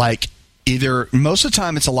genetic. Like, either most of the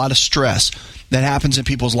time it's a lot of stress that happens in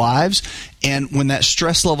people's lives, and when that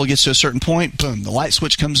stress level gets to a certain point, boom, the light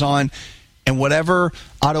switch comes on, and whatever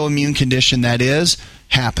autoimmune condition that is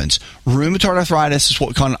happens. Rheumatoid arthritis is what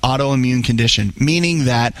we call an autoimmune condition, meaning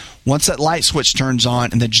that once that light switch turns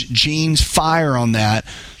on and the genes fire on that,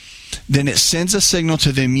 then it sends a signal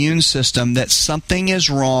to the immune system that something is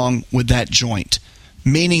wrong with that joint,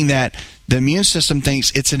 meaning that the immune system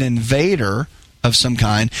thinks it's an invader of some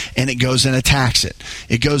kind, and it goes and attacks it.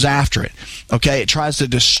 It goes after it. Okay, it tries to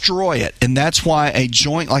destroy it, and that's why a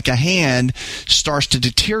joint like a hand starts to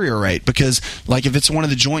deteriorate, because like if it's one of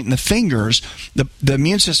the joint in the fingers, the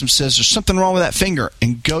immune system says there's something wrong with that finger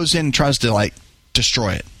and goes in and tries to like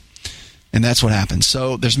destroy it. And that's what happens.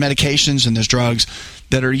 So there's medications and there's drugs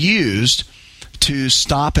that are used to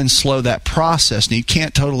stop and slow that process. Now, you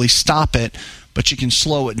can't totally stop it, but you can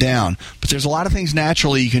slow it down. But there's a lot of things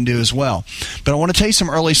naturally you can do as well. But I want to tell you some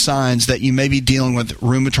early signs that you may be dealing with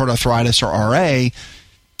rheumatoid arthritis or RA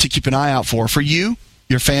to keep an eye out for you,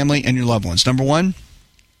 your family, and your loved ones. Number one,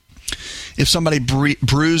 if somebody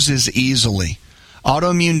bruises easily.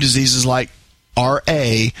 Autoimmune diseases like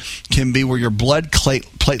RA can be where your blood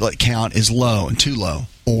platelet count is low and too low.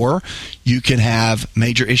 Or you can have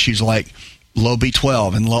major issues like low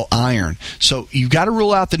B12 and low iron. So you've got to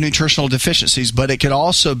rule out the nutritional deficiencies, but it could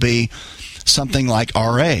also be something like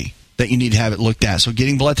RA that you need to have it looked at. So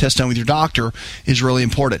getting blood tests done with your doctor is really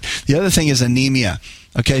important. The other thing is anemia.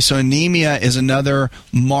 Okay, so anemia is another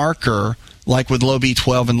marker, like with low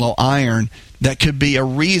B12 and low iron, that could be a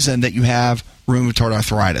reason that you have rheumatoid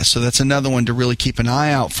arthritis. So that's another one to really keep an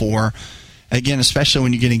eye out for. Again, especially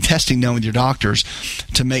when you're getting testing done with your doctors,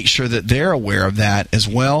 to make sure that they're aware of that as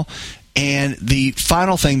well. And the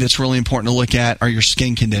final thing that's really important to look at are your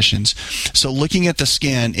skin conditions. So looking at the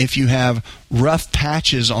skin, if you have rough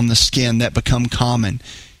patches on the skin that become common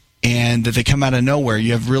and that they come out of nowhere,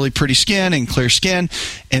 you have really pretty skin and clear skin,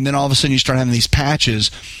 and then all of a sudden you start having these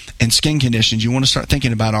patches and skin conditions, you want to start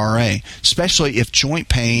thinking about RA, especially if joint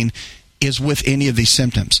pain is with any of these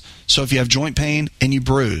symptoms. So if you have joint pain and you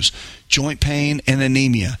bruise, joint pain and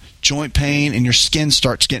anemia, joint pain and your skin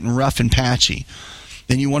starts getting rough and patchy,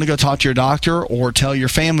 then you want to go talk to your doctor or tell your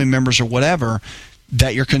family members or whatever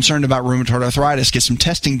that you're concerned about rheumatoid arthritis, get some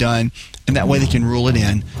testing done, and that way they can rule it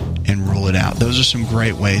in and rule it out. Those are some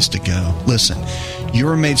great ways to go. Listen, you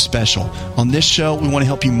are made special. On this show, we want to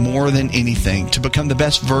help you more than anything to become the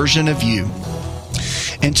best version of you,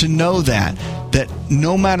 and to know that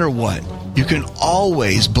no matter what, you can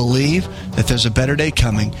always believe that there's a better day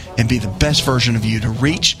coming and be the best version of you to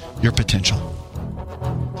reach your potential.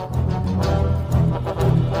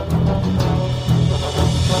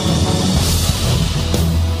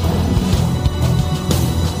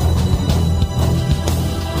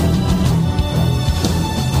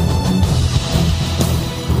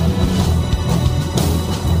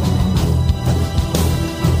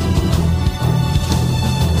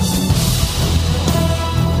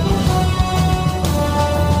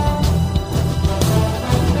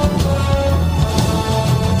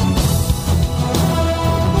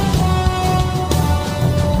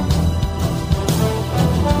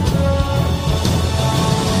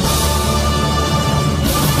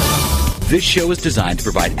 This show is designed to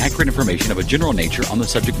provide accurate information of a general nature on the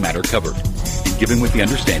subject matter covered, and given with the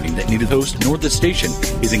understanding that neither the host nor the station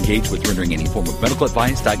is engaged with rendering any form of medical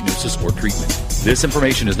advice, diagnosis, or treatment. This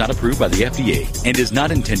information is not approved by the FDA and is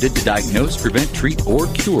not intended to diagnose, prevent, treat, or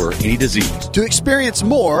cure any disease. To experience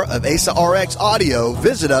more of Asa RX audio,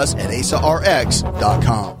 visit us at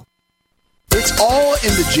asarx.com. It's all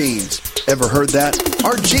in the genes. Ever heard that?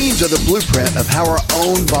 Our genes are the blueprint of how our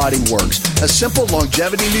own body works. A simple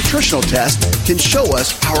longevity nutritional test can show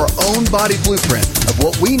us our own body blueprint of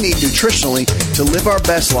what we need nutritionally to live our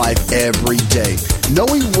best life every day.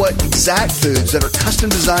 Knowing what exact foods that are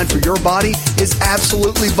custom designed for your body is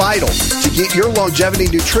absolutely vital. To get your longevity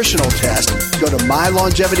nutritional test, go to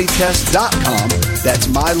mylongevitytest.com. That's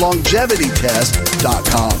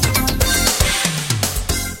mylongevitytest.com.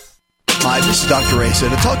 Hi, this is Dr. Asa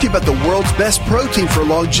to talk to you about the world's best protein for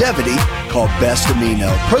longevity called Best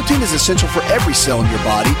Amino. Protein is essential for every cell in your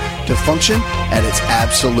body to function at its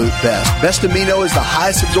absolute best. Best Amino is the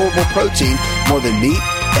highest absorbable protein, more than meat,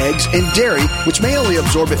 eggs, and dairy, which may only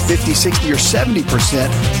absorb at 50, 60, or 70%.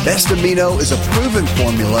 Best Amino is a proven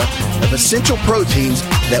formula of essential proteins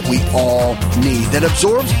that we all need that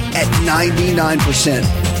absorbs at 99%.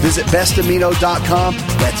 Visit bestamino.com.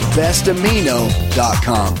 That's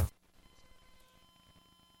bestamino.com.